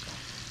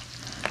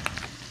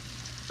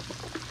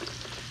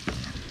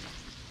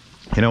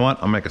 You know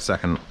what? I'll make a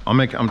second.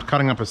 I'm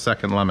cutting up a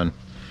second lemon.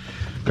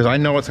 Because I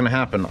know what's gonna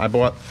happen. I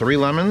bought 3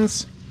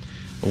 lemons.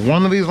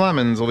 One of these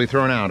lemons will be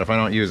thrown out if I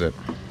don't use it.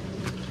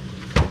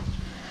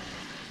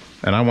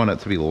 And I want it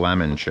to be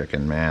lemon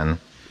chicken, man.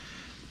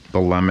 The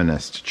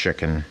lemonest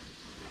chicken.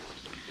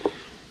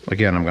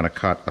 Again, I'm gonna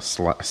cut a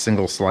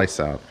single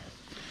slice out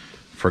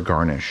for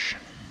garnish.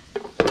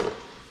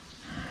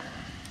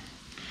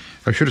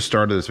 I should have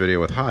started this video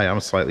with, hi,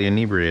 I'm slightly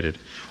inebriated.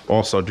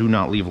 Also, do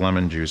not leave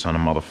lemon juice on a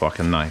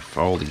motherfucking knife.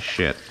 Holy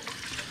shit.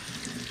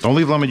 Don't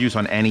leave lemon juice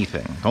on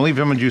anything. Don't leave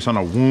lemon juice on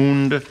a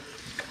wound.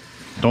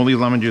 Don't leave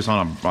lemon juice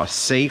on a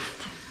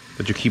safe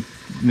that you keep,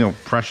 you know,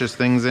 precious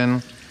things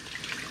in.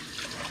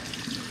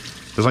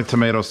 It's like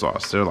tomato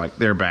sauce.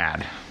 They're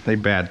bad. They're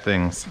bad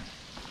things.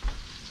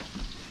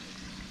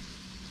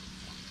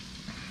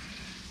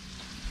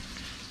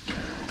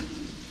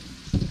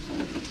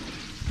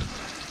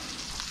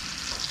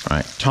 All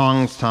right,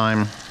 tongs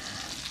time.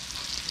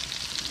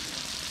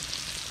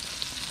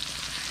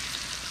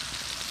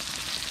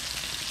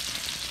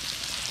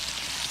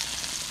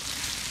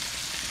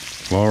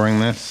 Lowering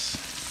this.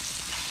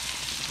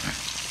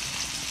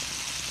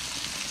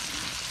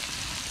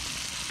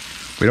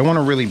 We don't want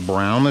to really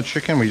brown the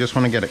chicken. We just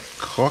want to get it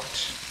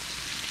cooked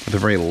with a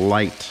very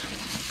light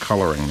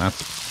coloring.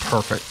 That's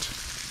perfect.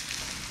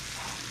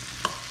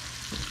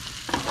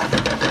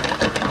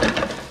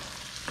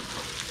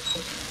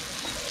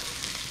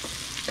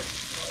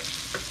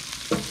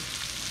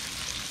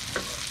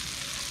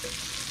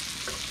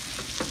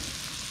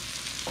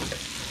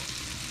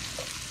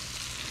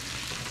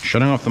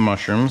 Shutting off the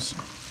mushrooms.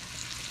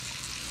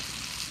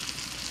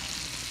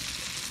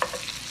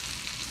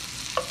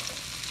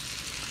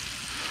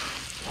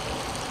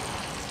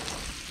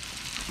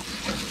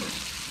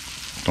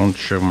 Don't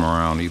shove them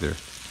around either.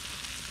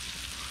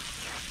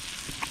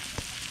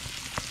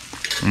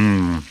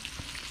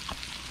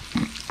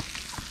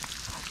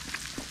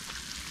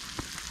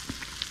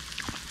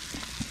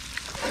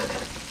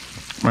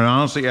 I'd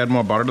honestly add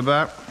more butter to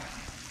that.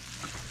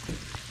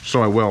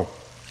 So I will.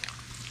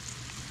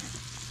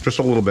 Just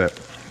a little bit.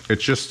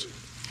 It's just,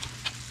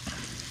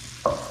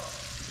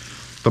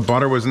 the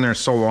butter was in there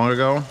so long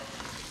ago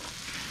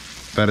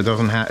that it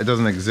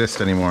doesn't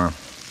exist anymore.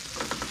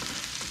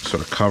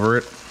 Sort of cover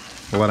it,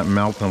 let it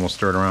melt, and we'll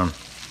stir it around.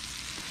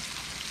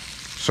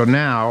 So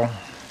now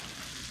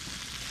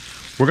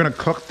we're gonna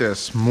cook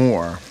this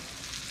more.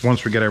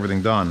 Once we get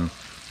everything done,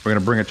 we're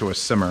gonna bring it to a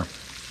simmer.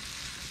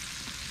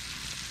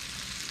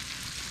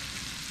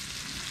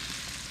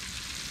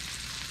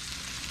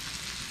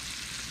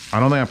 I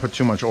don't think I put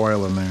too much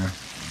oil in there.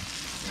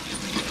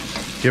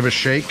 Give a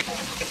shake.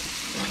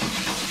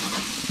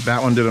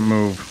 That one didn't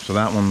move, so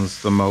that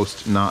one's the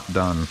most not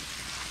done.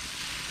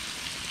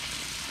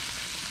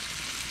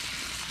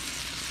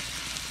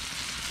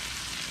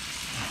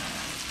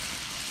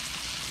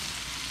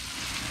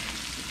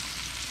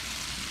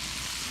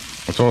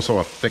 It's also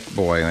a thick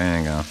boy. There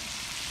you go.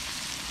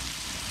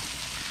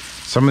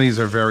 Some of these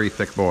are very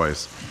thick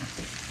boys.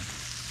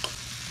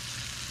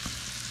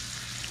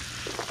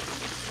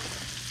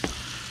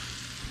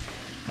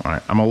 All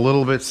right, I'm a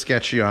little bit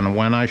sketchy on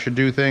when I should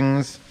do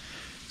things,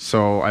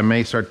 so I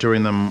may start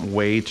doing them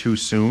way too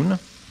soon.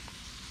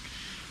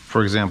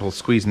 For example,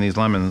 squeezing these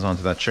lemons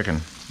onto that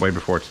chicken way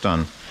before it's done.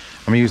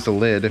 I'm gonna use the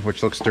lid,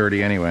 which looks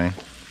dirty anyway,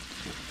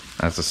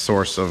 as a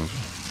source of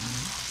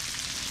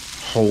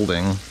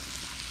holding.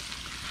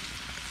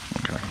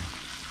 Okay.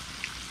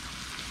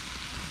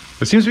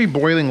 It seems to be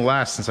boiling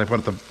less since I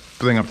put the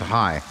thing up to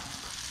high.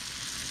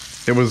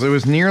 It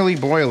was nearly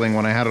boiling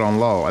when I had it on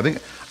low.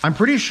 I'm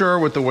pretty sure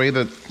with the way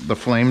that the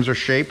flames are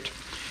shaped,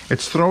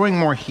 it's throwing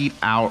more heat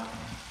out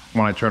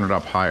when I turn it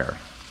up higher.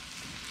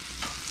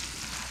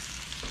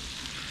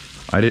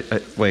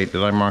 Wait,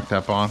 did I mark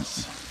that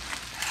box?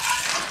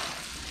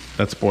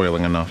 That's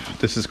boiling enough.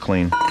 This is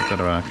clean. Put that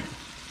back.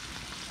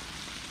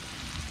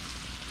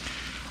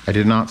 I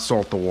did not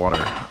salt the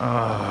water.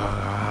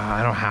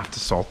 I don't have to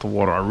salt the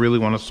water. I really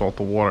want to salt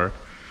the water.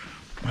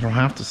 I don't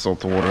have to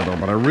salt the water though,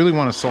 but I really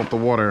want to salt the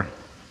water.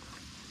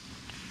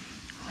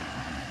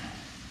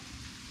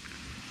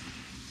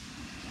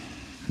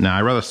 Nah,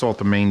 I'd rather salt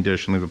the main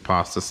dish and leave the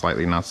pasta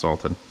slightly not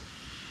salted.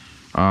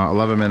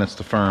 11 minutes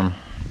to firm.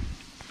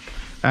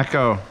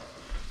 Echo,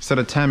 set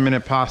a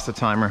 10-minute pasta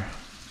timer.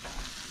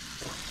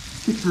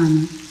 The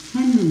timer,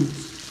 10 minutes,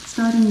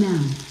 starting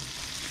now.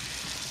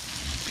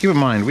 Keep in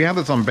mind, we have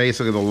this on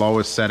basically the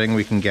lowest setting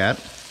we can get.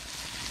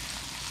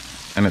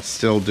 And it's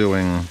still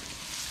doing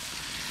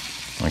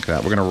like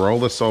that. We're gonna roll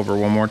this over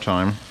one more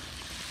time.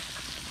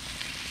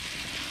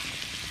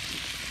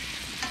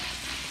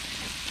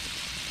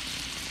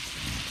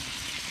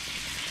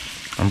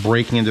 I'm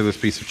breaking into this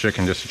piece of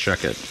chicken just to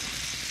check it.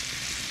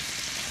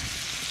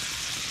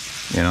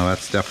 You know,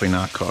 that's definitely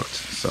not cooked,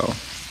 so.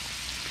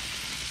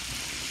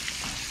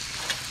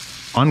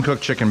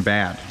 Uncooked chicken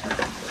bad.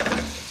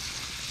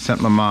 Sent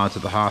my ma to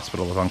the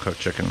hospital with uncooked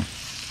chicken.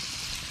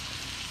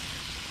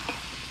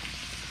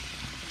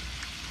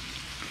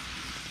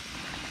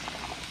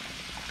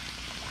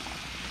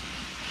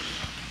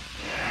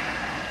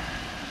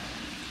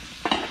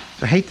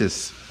 I hate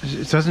this.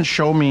 It doesn't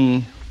show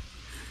me,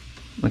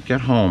 like,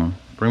 get home.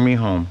 Bring me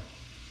home.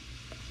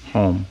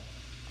 Home.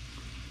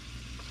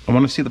 I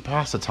want to see the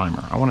pasta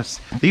timer.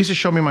 They used to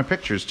show me my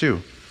pictures too.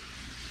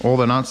 All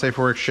the not safe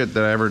for work shit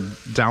that I ever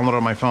downloaded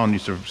on my phone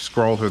used to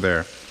scroll through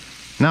there.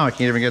 Now I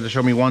can't even get to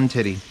show me one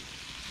titty.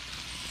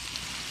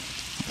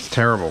 It's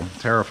terrible,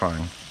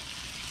 terrifying.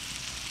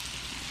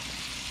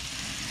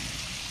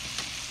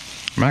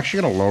 I'm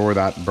actually gonna lower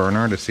that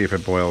burner to see if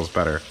it boils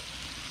better.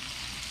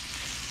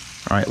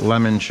 All right,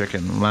 lemon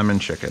chicken, lemon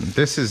chicken.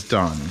 This is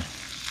done.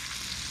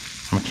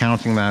 I'm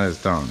counting that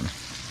as done.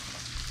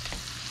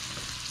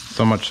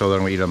 So much so that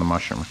I'm gonna eat on the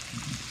mushroom.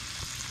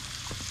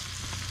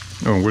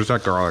 Oh, where's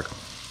that garlic?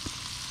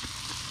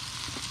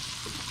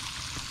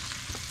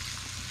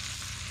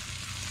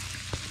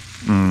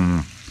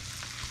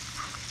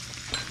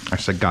 I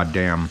said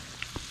goddamn.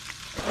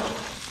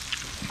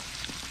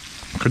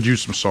 Could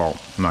use some salt.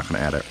 I'm not gonna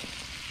add it.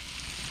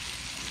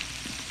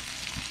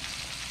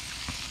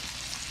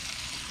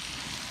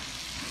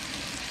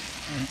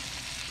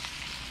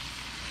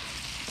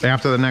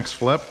 After the next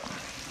flip,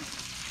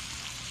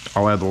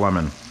 I'll add the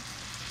lemon.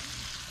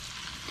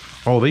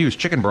 Oh, they used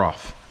chicken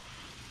broth.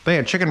 They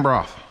had chicken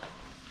broth.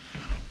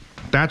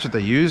 That's what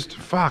they used?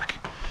 Fuck.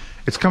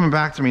 It's coming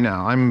back to me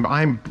now.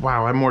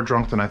 Wow, I'm more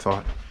drunk than I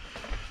thought.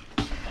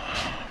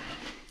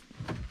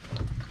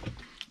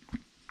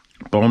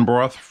 Bone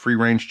broth,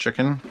 free-range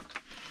chicken.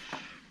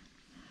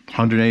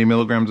 180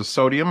 milligrams of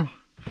sodium.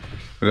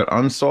 We've got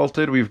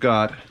unsalted. We've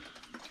got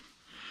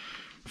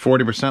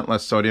 40%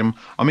 less sodium.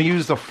 I'm gonna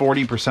use the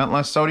 40%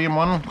 less sodium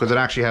one because it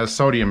actually has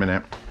sodium in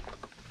it.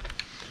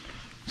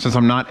 Since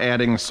I'm not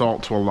adding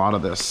salt to a lot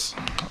of this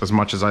as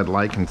much as I'd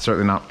like, and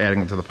certainly not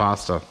adding it to the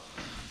pasta.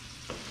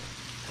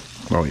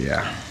 Oh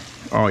yeah,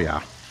 oh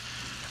yeah.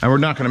 And we're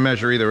not gonna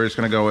measure either, we're just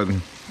gonna go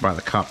in by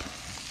the cup.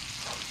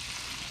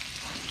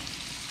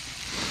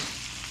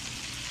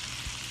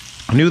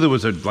 I knew there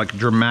was a like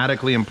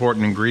dramatically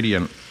important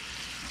ingredient.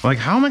 Like,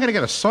 how am I gonna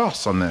get a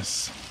sauce on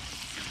this?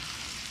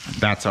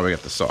 That's how we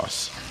get the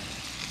sauce.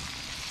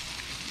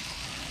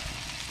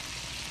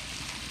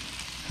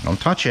 Don't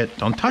touch it.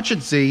 Don't touch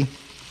it, Z.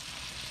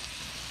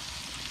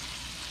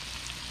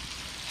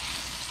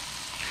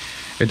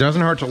 It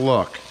doesn't hurt to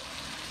look.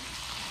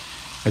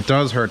 It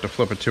does hurt to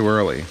flip it too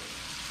early.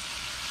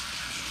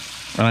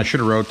 And I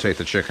should rotate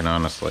the chicken,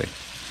 honestly.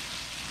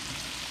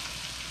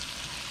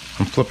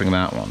 I'm flipping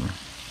that one.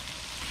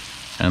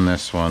 And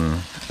this one.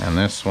 And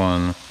this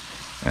one.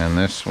 And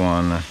this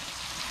one.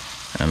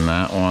 And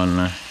that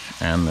one.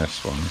 And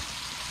this one.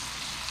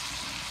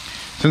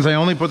 Since I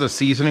only put the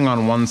seasoning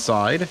on one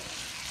side,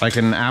 I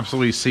can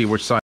absolutely see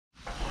which side.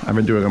 I've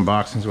been doing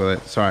unboxings with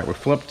it. So, all right, we're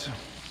flipped.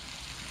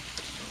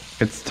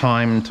 It's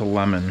time to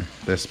lemon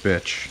this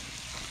bitch.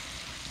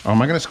 Oh,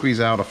 am I gonna squeeze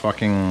out a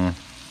fucking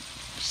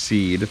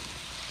seed?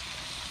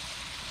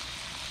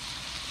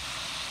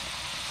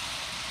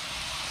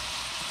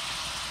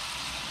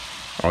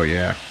 Oh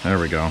yeah, there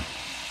we go.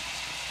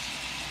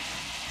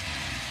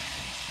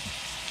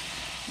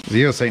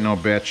 Zeus ain't no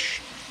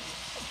bitch.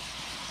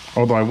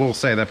 Although I will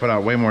say that put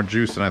out way more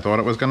juice than I thought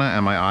it was gonna,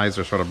 and my eyes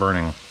are sort of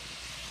burning.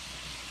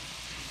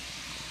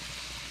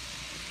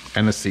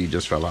 And the seed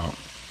just fell out.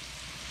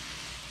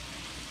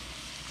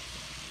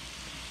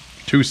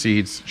 2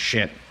 seeds.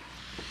 Shit.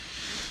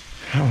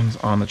 That one's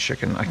on the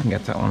chicken. I can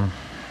get that one.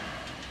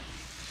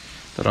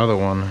 That other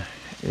one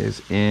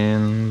is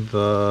in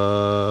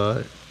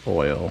the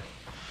oil.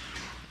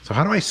 So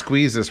how do I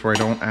squeeze this where I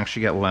don't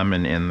actually get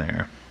lemon in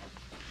there?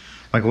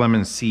 Like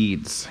lemon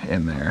seeds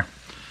in there.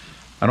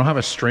 I don't have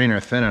a strainer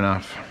thin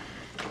enough.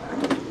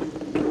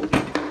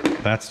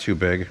 That's too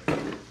big.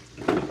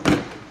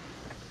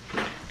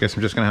 Guess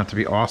I'm just gonna have to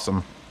be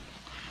awesome.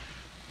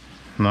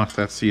 Knock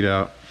that seed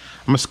out.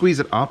 I'm gonna squeeze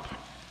it up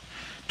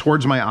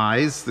towards my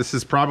eyes. This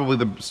is probably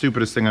the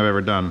stupidest thing I've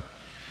ever done.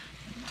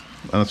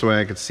 And that's why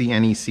I could see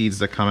any seeds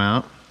that come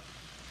out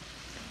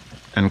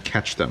and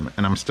catch them.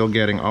 And I'm still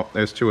getting, oh,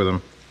 there's 2 of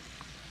them.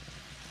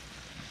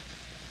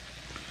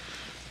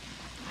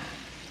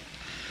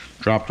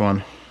 Dropped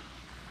one.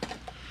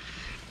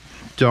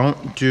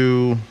 Don't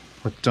do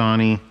what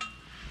Donnie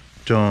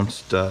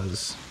Jones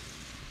does.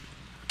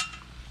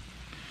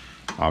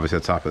 Obviously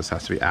the top of this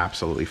has to be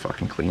absolutely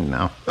fucking clean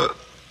now.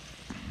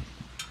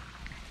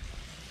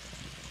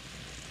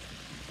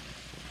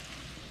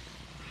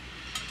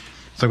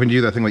 So when you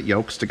do that thing with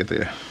yolks to get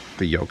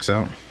the yolks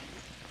out.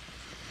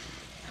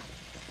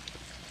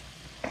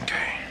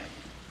 Okay.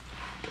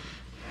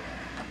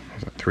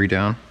 Is that 3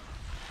 down?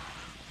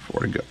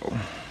 4 to go.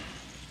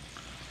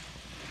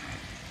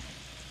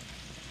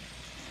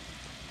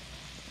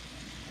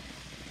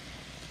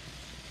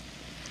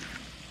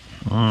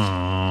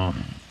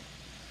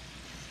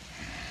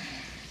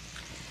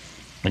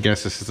 I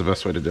guess this is the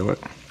best way to do it.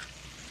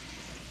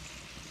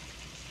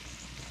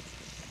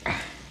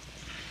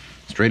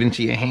 Straight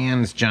into your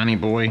hands, Johnny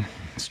boy.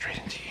 Straight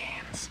into your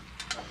hands.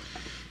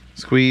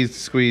 Squeeze,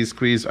 squeeze,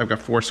 squeeze. I've got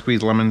 4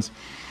 squeezed lemons.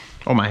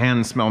 Oh, my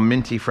hands smell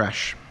minty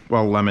fresh.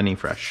 Well, lemony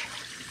fresh.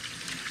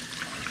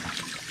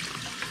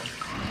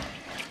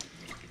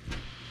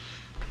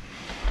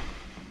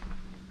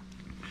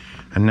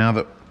 And now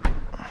that...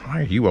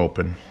 Why are you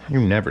open? You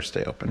never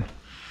stay open.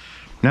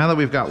 Now that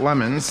we've got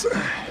lemons...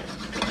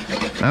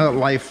 Now that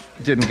life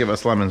didn't give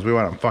us lemons, we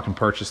want to fucking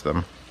purchase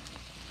them.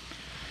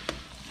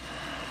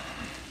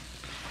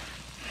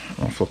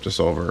 I'll flip this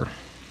over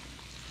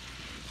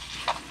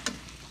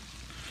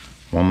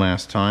one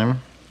last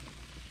time.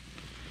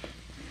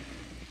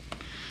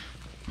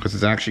 Because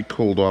it's actually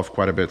cooled off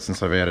quite a bit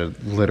since I've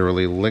added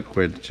literally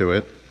liquid to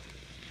it.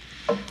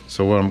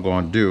 So what I'm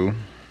going to do,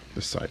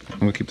 this side, I'm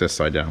going to keep this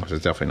side down because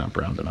it's definitely not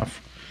browned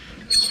enough.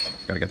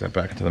 Got to get that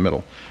back into the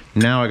middle.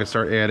 Now I can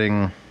start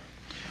adding,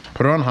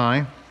 put it on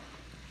high.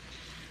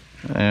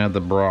 Add the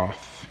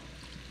broth.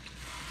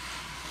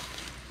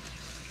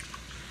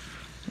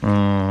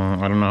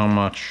 I don't know how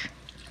much.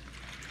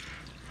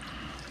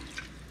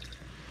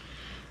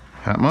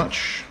 That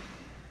much.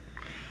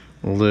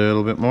 A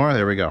little bit more.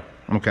 There we go.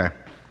 Okay.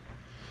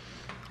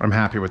 I'm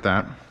happy with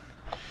that.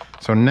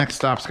 So next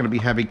stop's going to be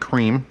heavy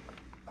cream.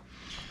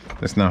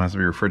 This now has to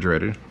be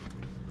refrigerated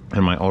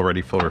in my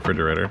already full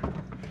refrigerator.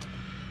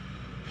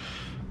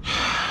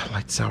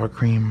 Light sour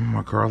cream,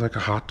 more garlic, a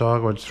hot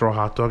dog. We'll just throw a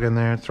hot dog in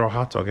there. Throw a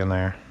hot dog in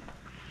there.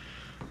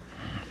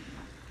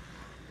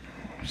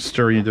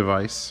 Stir your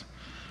device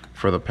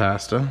for the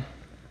pasta.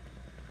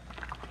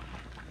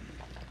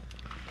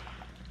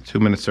 2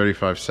 minutes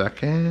 35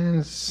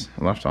 seconds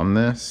left on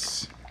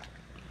this.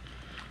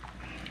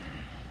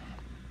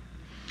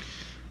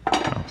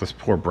 Oh, this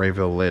poor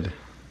Brayville lid.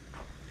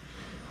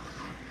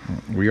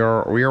 We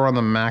are on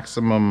the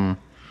maximum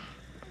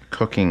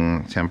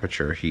cooking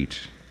temperature heat.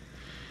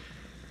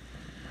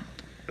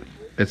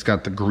 It's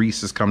got the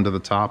grease has come to the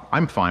top.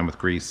 I'm fine with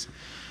grease.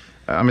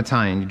 I'm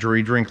Italian. You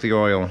drink the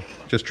oil.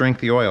 Just drink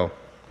the oil.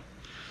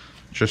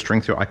 Just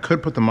drink the oil. I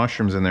could put the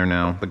mushrooms in there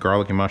now, the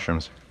garlicky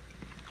mushrooms.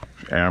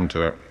 Add them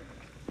to it.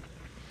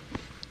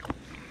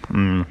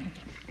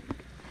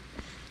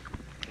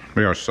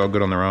 They are so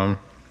good on their own.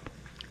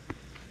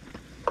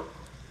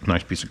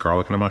 Nice piece of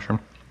garlic and a mushroom.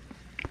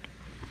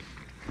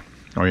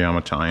 Oh yeah, I'm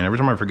Italian. Every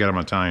time I forget I'm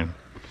Italian,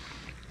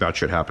 that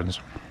shit happens.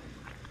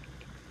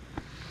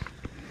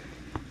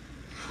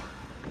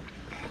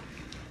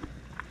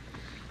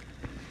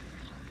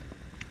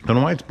 Don't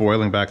know why it's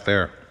boiling back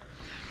there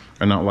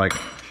and not like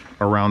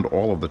around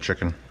all of the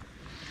chicken.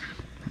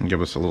 And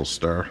give us a little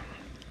stir.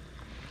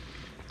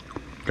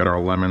 Got our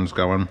lemons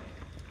going.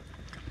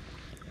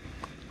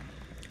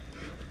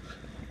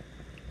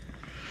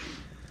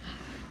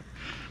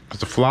 Because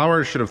the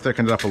flour should have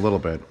thickened up a little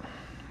bit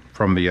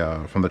from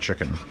the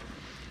chicken.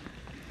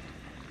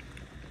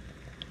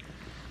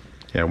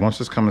 Yeah, once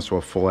this comes to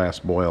a full ass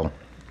boil,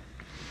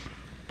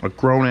 a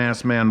grown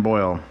ass man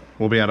boil,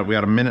 we got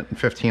a minute and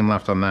 15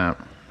 left on that.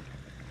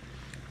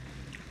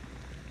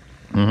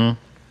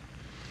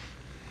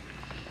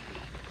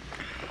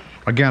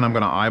 Again, I'm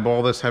gonna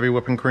eyeball this heavy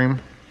whipping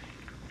cream.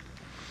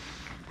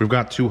 We've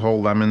got 2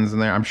 whole lemons in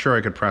there. I'm sure I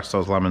could press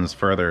those lemons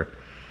further.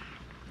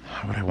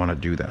 How would I want to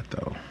do that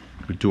though?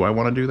 Do I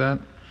want to do that?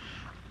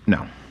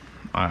 No.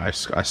 I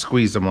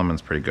squeezed them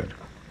lemons pretty good.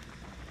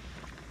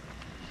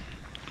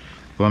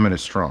 The lemon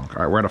is strong.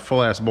 All right, we're at a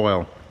full ass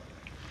boil.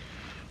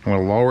 I'm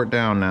gonna lower it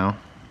down now.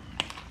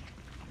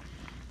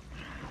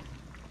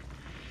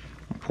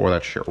 Pour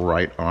that shit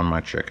right on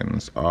my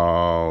chickens.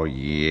 Oh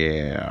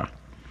yeah.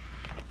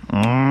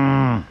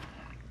 Mmm.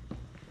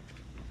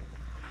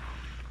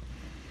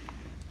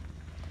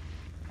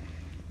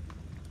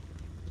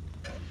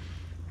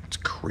 It's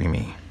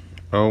creamy.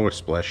 Oh,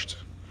 it's splished.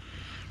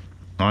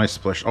 Nice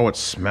splish. Oh, it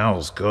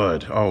smells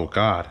good. Oh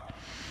God.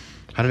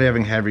 How did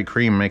having heavy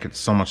cream make it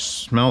smell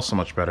so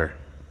much better?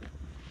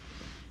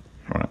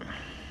 All right.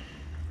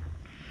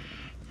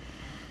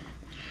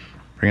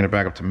 Bringing it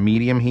back up to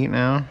medium heat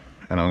now,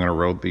 and I'm gonna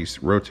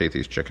rotate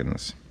these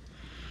chickens.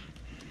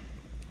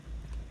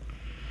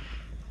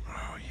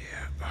 Oh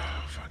yeah.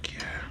 Oh fuck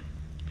yeah.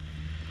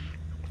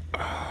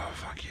 Oh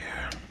fuck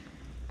yeah.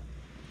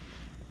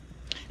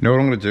 You know what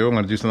I'm gonna do? I'm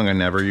gonna do something I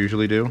never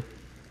usually do.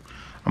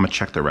 I'm gonna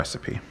check the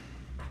recipe.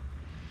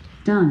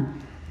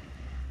 Done.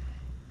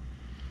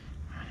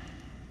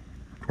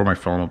 Or my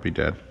phone will be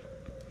dead.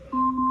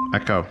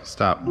 Echo,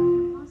 stop.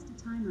 Pasta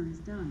timer is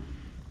done.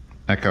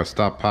 Echo,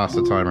 stop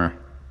pasta timer.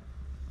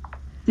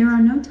 There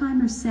are no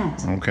timers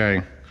set.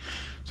 Okay.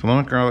 So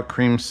lemon garlic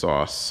cream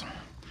sauce.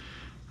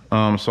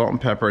 Salt and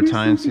pepper, Here's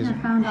Italian something I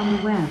seasoning. found on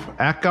the web.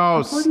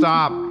 Echo, According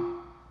stop.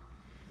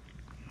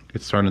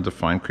 It's starting to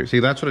define cream. See,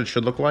 that's what it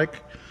should look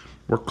like.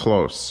 We're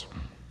close.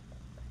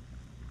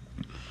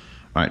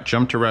 All right,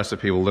 jump to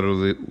recipe will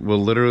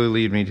literally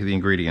lead me to the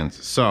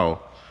ingredients.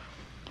 So,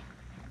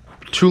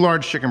 2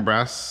 large chicken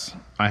breasts.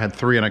 I had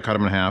 3 and I cut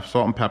them in half.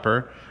 Salt and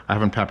pepper. I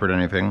haven't peppered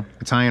anything.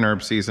 Italian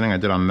herb seasoning. I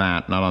did on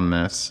that, not on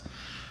this.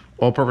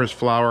 All-purpose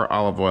flour,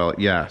 olive oil.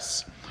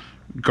 Yes.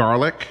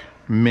 Garlic,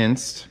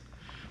 minced,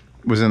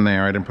 was in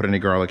there. I didn't put any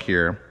garlic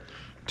here.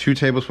 2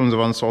 tablespoons of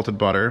unsalted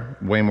butter.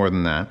 Way more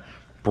than that.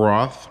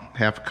 Broth,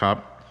 half a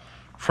cup.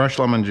 Fresh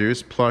lemon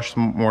juice, plus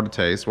more to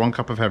taste. 1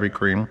 cup of heavy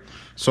cream.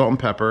 Salt and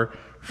pepper.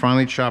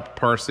 Finely chopped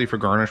parsley for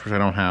garnish, which I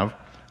don't have.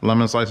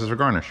 Lemon slices for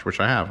garnish, which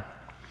I have.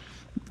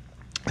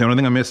 The only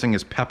thing I'm missing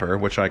is pepper,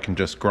 which I can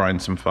just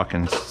grind some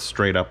fucking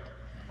straight up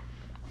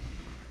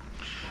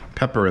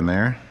pepper in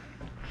there.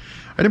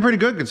 I did pretty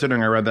good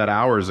considering I read that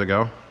hours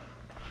ago.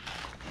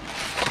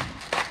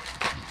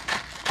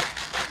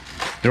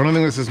 The only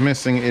thing this is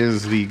missing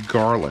is the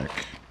garlic,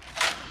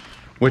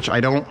 which I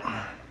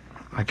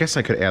guess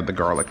I could add the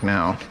garlic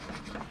now.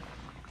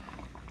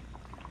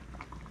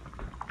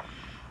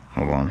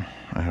 Hold on,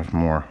 I have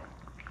more.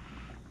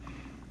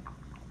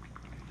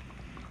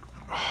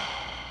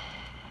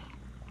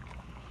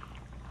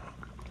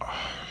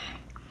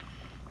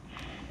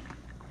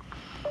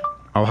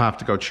 I'll have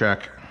to go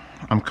check.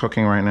 I'm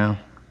cooking right now.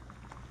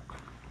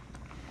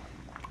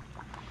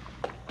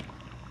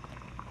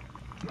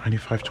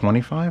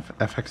 9525?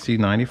 FXC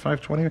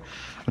 9520?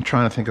 I'm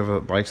trying to think of a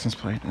license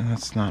plate and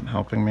that's not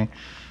helping me.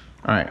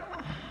 All right.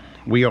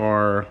 We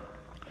are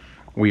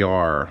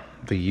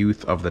the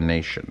youth of the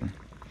nation.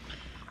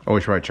 Oh, we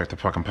should probably check the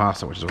fucking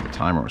pasta, which is what the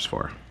timer was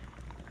for.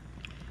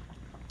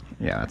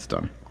 Yeah, that's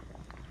done.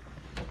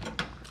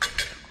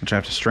 Which I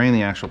have to strain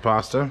the actual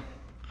pasta.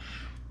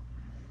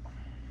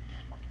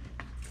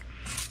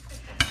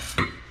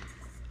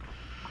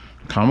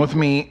 Come with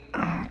me,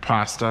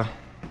 pasta.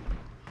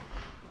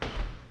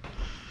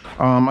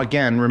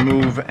 Again,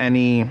 remove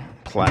any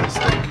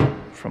plastic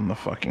from the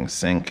fucking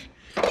sink.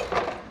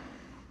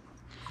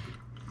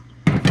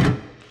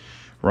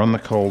 Run the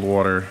cold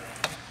water.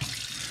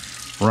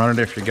 Run it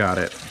if you got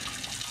it.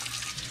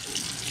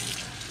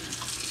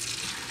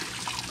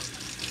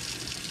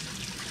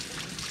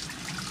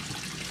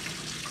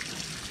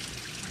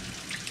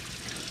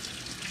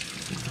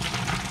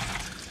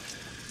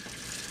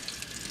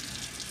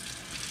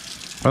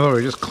 By the way,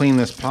 we just cleaned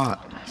this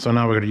pot, so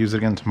now we're going to use it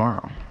again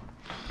tomorrow.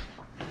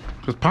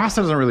 Because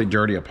pasta doesn't really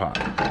dirty a pot.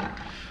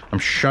 I'm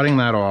shutting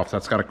that off.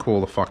 That's got to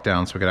cool the fuck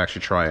down so we could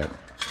actually try it.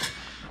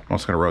 I'm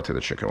also going to rotate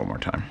the chicken one more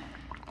time.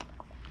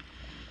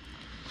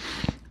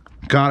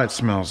 God, it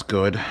smells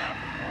good.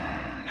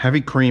 Heavy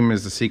cream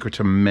is the secret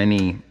to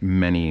many,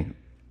 many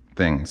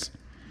things.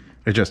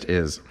 It just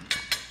is.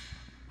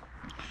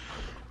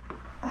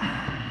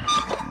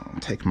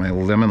 Take my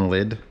lemon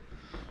lid.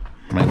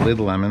 My lid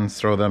lemons,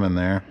 throw them in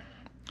there.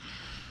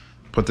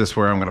 Put this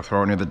where I'm going to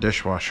throw it near the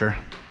dishwasher.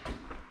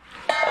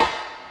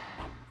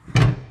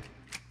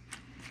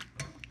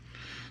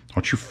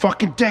 Don't you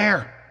fucking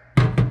dare!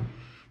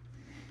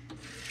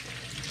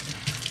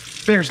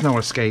 There's no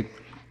escape.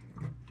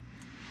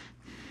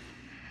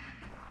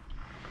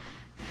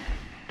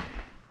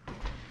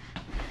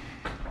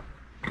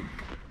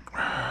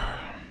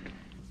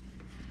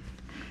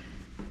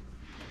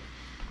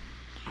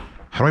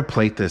 How do I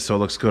plate this so it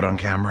looks good on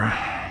camera?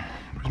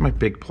 Where's my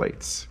big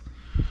plates?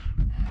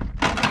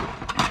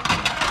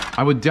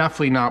 I would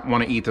definitely not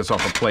want to eat this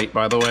off a plate,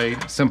 by the way,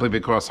 simply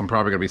because I'm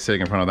probably going to be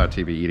sitting in front of that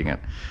TV eating it.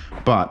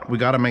 But we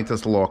got to make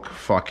this look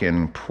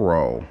fucking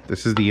pro.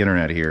 This is the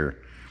internet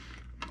here.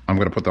 I'm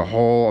going to put the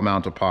whole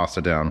amount of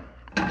pasta down.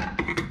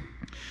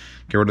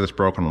 Get rid of this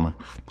broken one.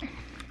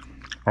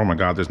 Oh my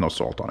God, there's no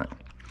salt on it.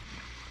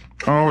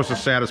 Oh, it's the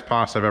saddest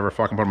pasta I've ever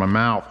fucking put in my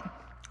mouth.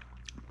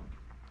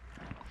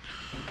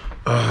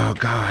 Oh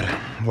God,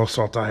 low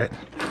salt diet.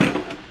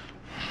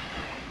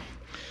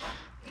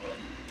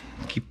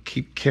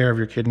 Keep care of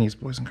your kidneys,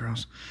 boys and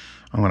girls.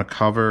 I'm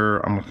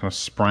gonna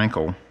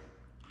sprinkle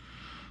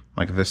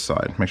like this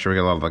side. Make sure we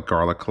get a lot of the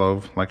garlic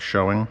clove like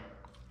showing.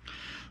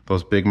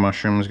 Those big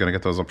mushrooms, gotta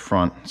get those up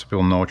front so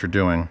people know what you're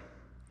doing.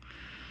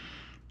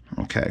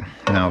 Okay,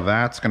 now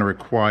that's gonna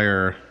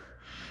require,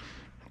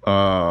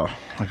 I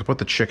could put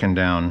the chicken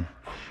down.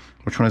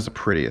 Which one is the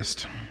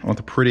prettiest? I want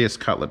the prettiest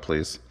cutlet,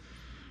 please.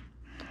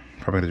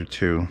 Probably gonna do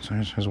two. So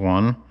here's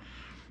one.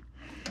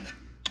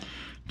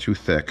 Too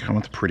thick. I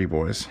want the pretty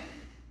boys.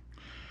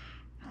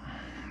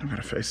 I'm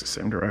gonna face the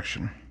same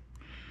direction.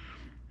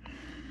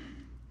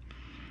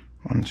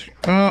 One, two.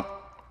 Oh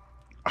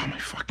my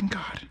fucking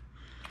God.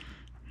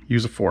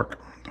 Use a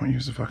fork. Don't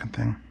use the fucking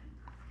thing.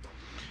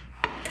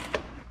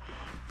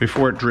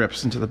 Before it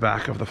drips into the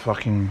back of the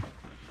fucking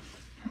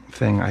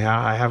thing.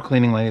 I have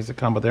cleaning ladies that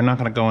come, but they're not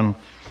gonna go and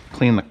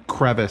clean the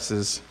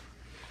crevices.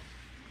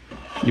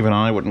 Even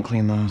I wouldn't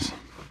clean those.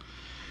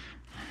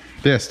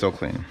 They're still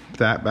clean.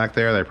 That back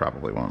there, they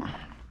probably won't.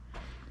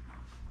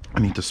 I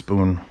need to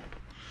spoon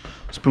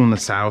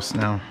this house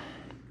now.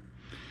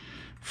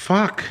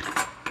 Fuck.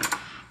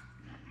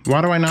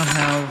 Why do I not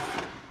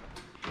have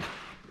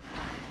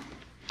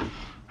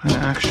an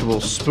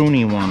actual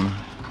spoony one?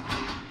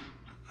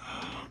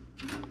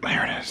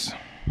 There it is.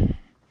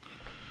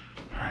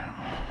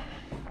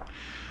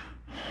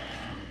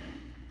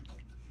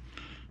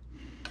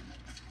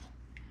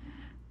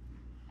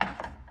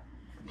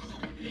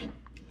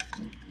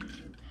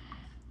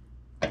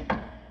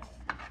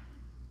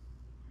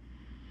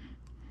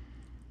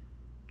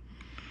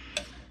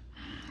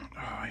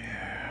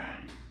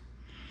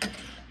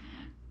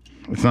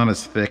 It's not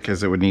as thick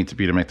as it would need to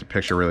be to make the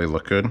picture really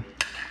look good.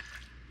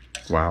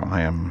 Wow,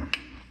 I am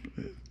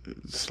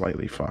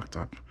slightly fucked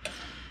up.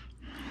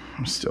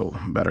 I'm still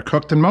better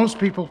cooked than most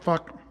people,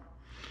 fuck.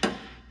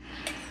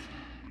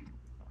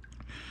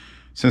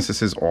 Since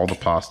this is all the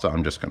pasta,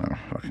 I'm just gonna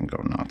fucking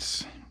go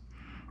nuts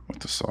with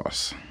the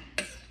sauce.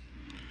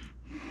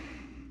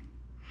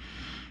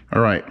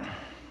 All right.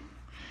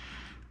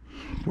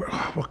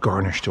 What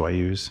garnish do I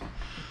use?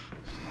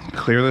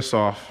 Clear this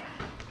off.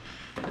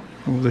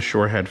 Move the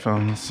Shure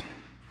headphones.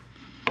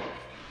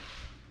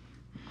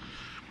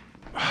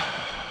 If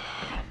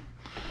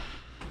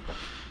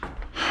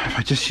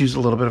I just use a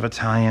little bit of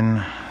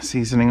Italian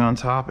seasoning on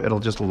top, it'll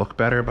just look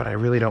better, but I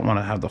really don't want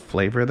to have the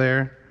flavor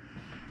there.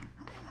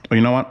 Well,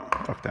 you know what?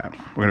 Fuck that.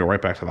 We're gonna go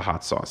right back to the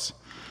hot sauce.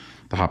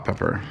 The hot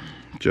pepper.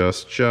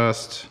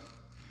 Just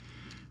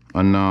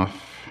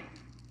enough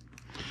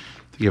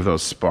to give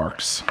those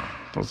sparks.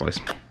 Those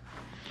lights.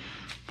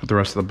 Put the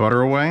rest of the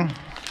butter away.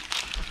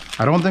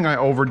 I don't think I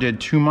overdid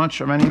too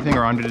much of anything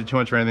or underdid too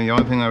much of anything. The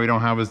only thing that we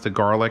don't have is the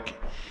garlic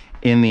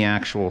in the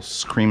actual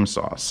cream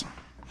sauce.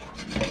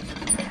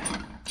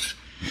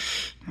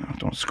 No,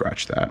 don't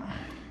scratch that.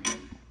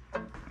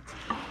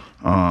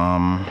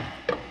 I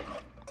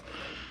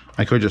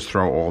could just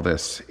throw all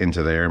this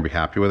into there and be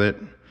happy with it.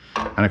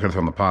 And I could have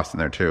thrown the pasta in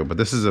there too. But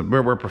this is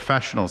we're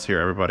professionals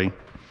here, everybody.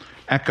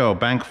 Echo,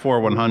 Bank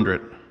 4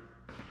 100.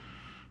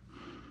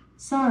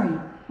 Sorry,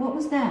 what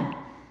was that?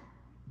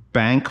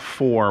 Bank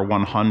 4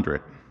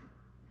 100.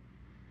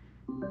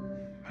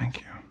 Thank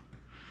you.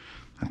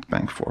 That's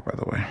Bank 4, by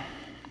the way.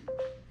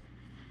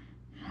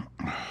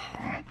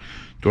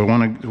 Do I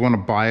want to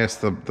bias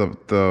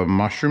the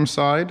mushroom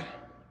side?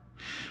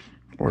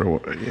 Or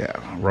yeah,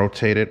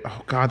 rotate it.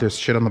 Oh God, there's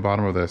shit on the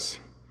bottom of this.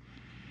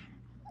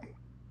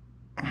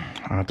 I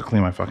have to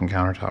clean my fucking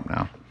countertop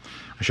now.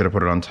 I should have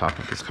put it on top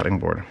of this cutting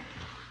board.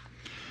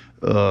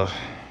 Ugh.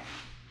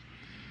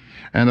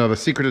 And the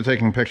secret to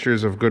taking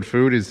pictures of good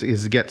food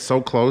is get so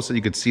close that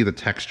you could see the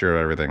texture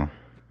of everything.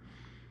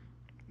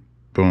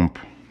 Boom.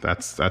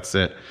 That's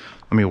it.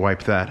 Let me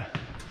wipe that.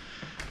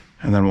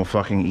 And then we'll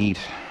fucking eat.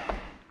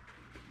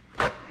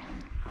 God.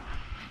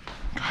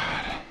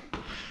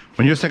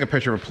 When you just take a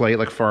picture of a plate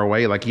like far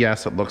away, like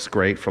yes, it looks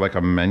great for like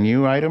a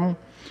menu item.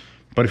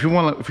 But if you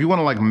want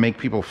to like make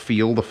people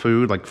feel the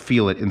food, like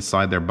feel it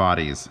inside their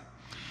bodies,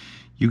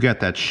 you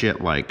get that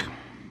shit like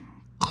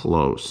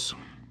close.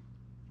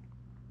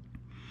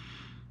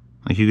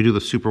 Like you could do the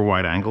super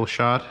wide angle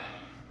shot,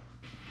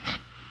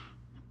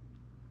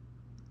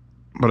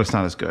 but it's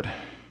not as good.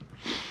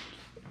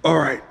 All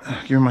right,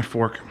 give me my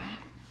fork.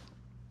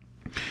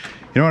 You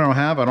know what I don't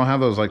have? I don't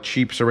have those like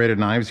cheap serrated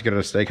knives you get at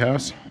a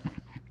steakhouse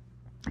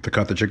to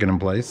cut the chicken in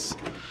place.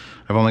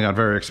 I've only got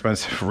very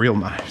expensive real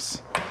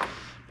knives.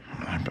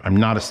 I'm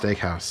not a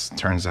steakhouse, it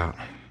turns out.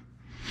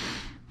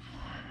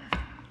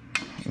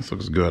 This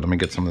looks good. Let me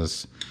get some of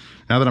this.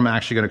 Now that I'm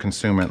actually going to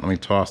consume it, let me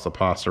toss the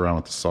pasta around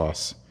with the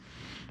sauce.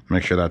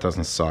 Make sure that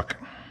doesn't suck.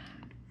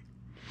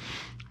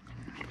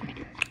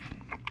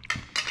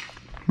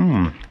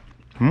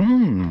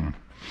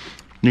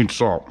 Need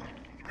salt.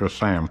 Just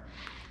saying.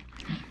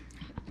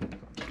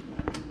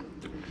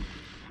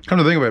 Come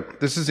to think of it,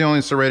 this is the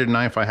only serrated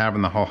knife I have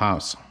in the whole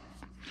house.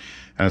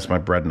 And it's my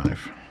bread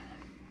knife.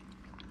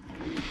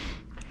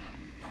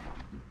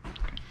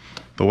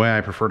 The way I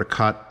prefer to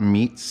cut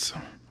meats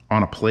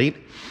on a plate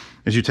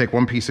is you take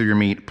one piece of your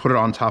meat, put it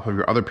on top of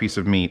your other piece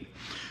of meat,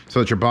 so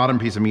that your bottom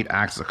piece of meat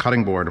acts as a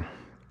cutting board,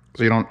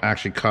 so you don't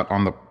actually cut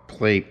on the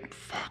plate.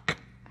 Fuck.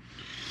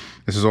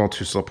 This is all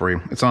too slippery.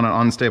 It's on an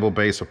unstable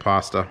base of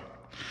pasta.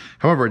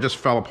 However, it just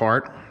fell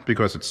apart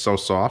because it's so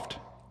soft.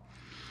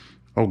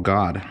 Oh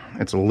God,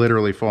 it's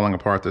literally falling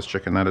apart, this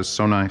chicken. That is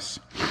so nice.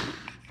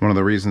 One of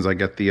the reasons I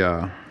get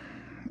the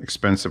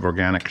expensive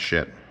organic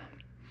shit.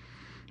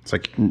 It's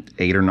like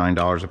 $8 or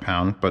 $9 a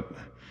pound, but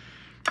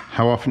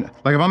how often,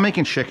 like if I'm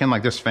making chicken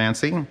like this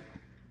fancy,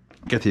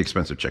 get the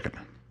expensive chicken.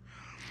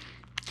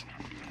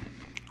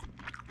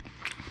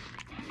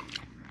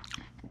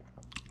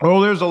 Oh,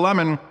 there's a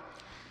lemon.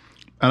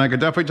 And I could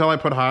definitely tell I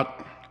put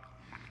hot,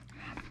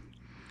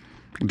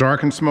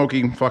 dark and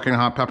smoky fucking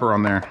hot pepper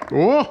on there.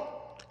 Oh!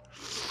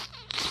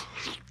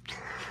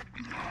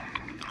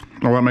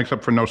 Oh, that makes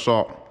up for no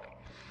salt.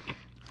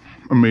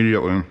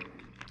 Immediately.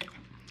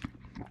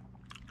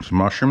 Some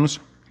mushrooms.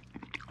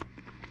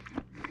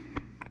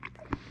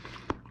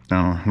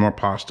 Now, more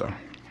pasta.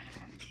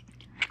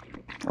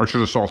 I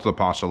should have salted the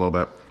pasta a little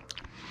bit.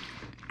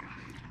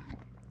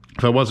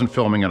 If I wasn't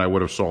filming it, I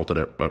would have salted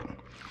it, but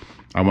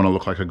I want to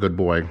look like a good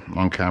boy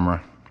on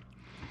camera,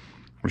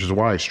 which is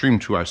why I stream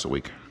twice a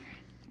week.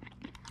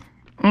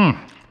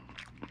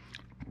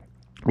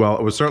 Well,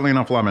 it was certainly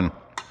enough lemon.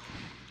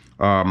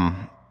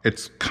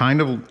 It's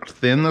kind of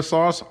thin, the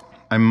sauce.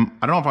 I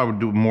don't know if I would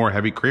do more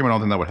heavy cream. I don't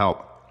think that would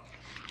help.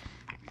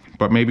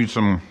 But maybe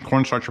some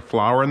cornstarch or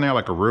flour in there,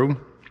 like a roux.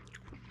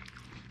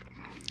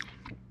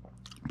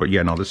 But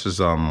yeah, no, this is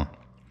some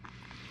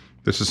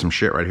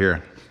shit right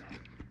here.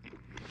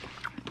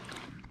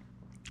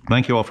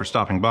 Thank you all for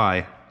stopping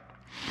by.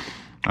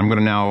 I'm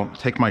gonna now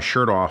take my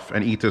shirt off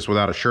and eat this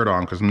without a shirt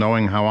on, because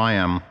knowing how I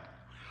am,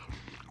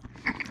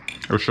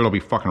 your shirt will be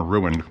fucking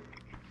ruined.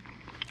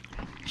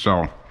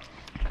 So,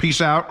 peace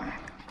out.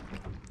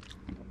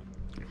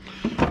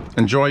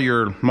 Enjoy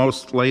your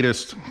most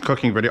latest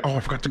cooking video. Oh, I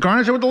forgot to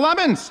garnish it with the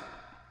lemons.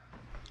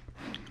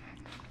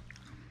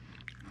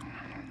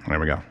 There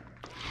we go.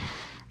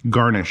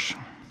 Garnish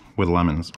with lemons.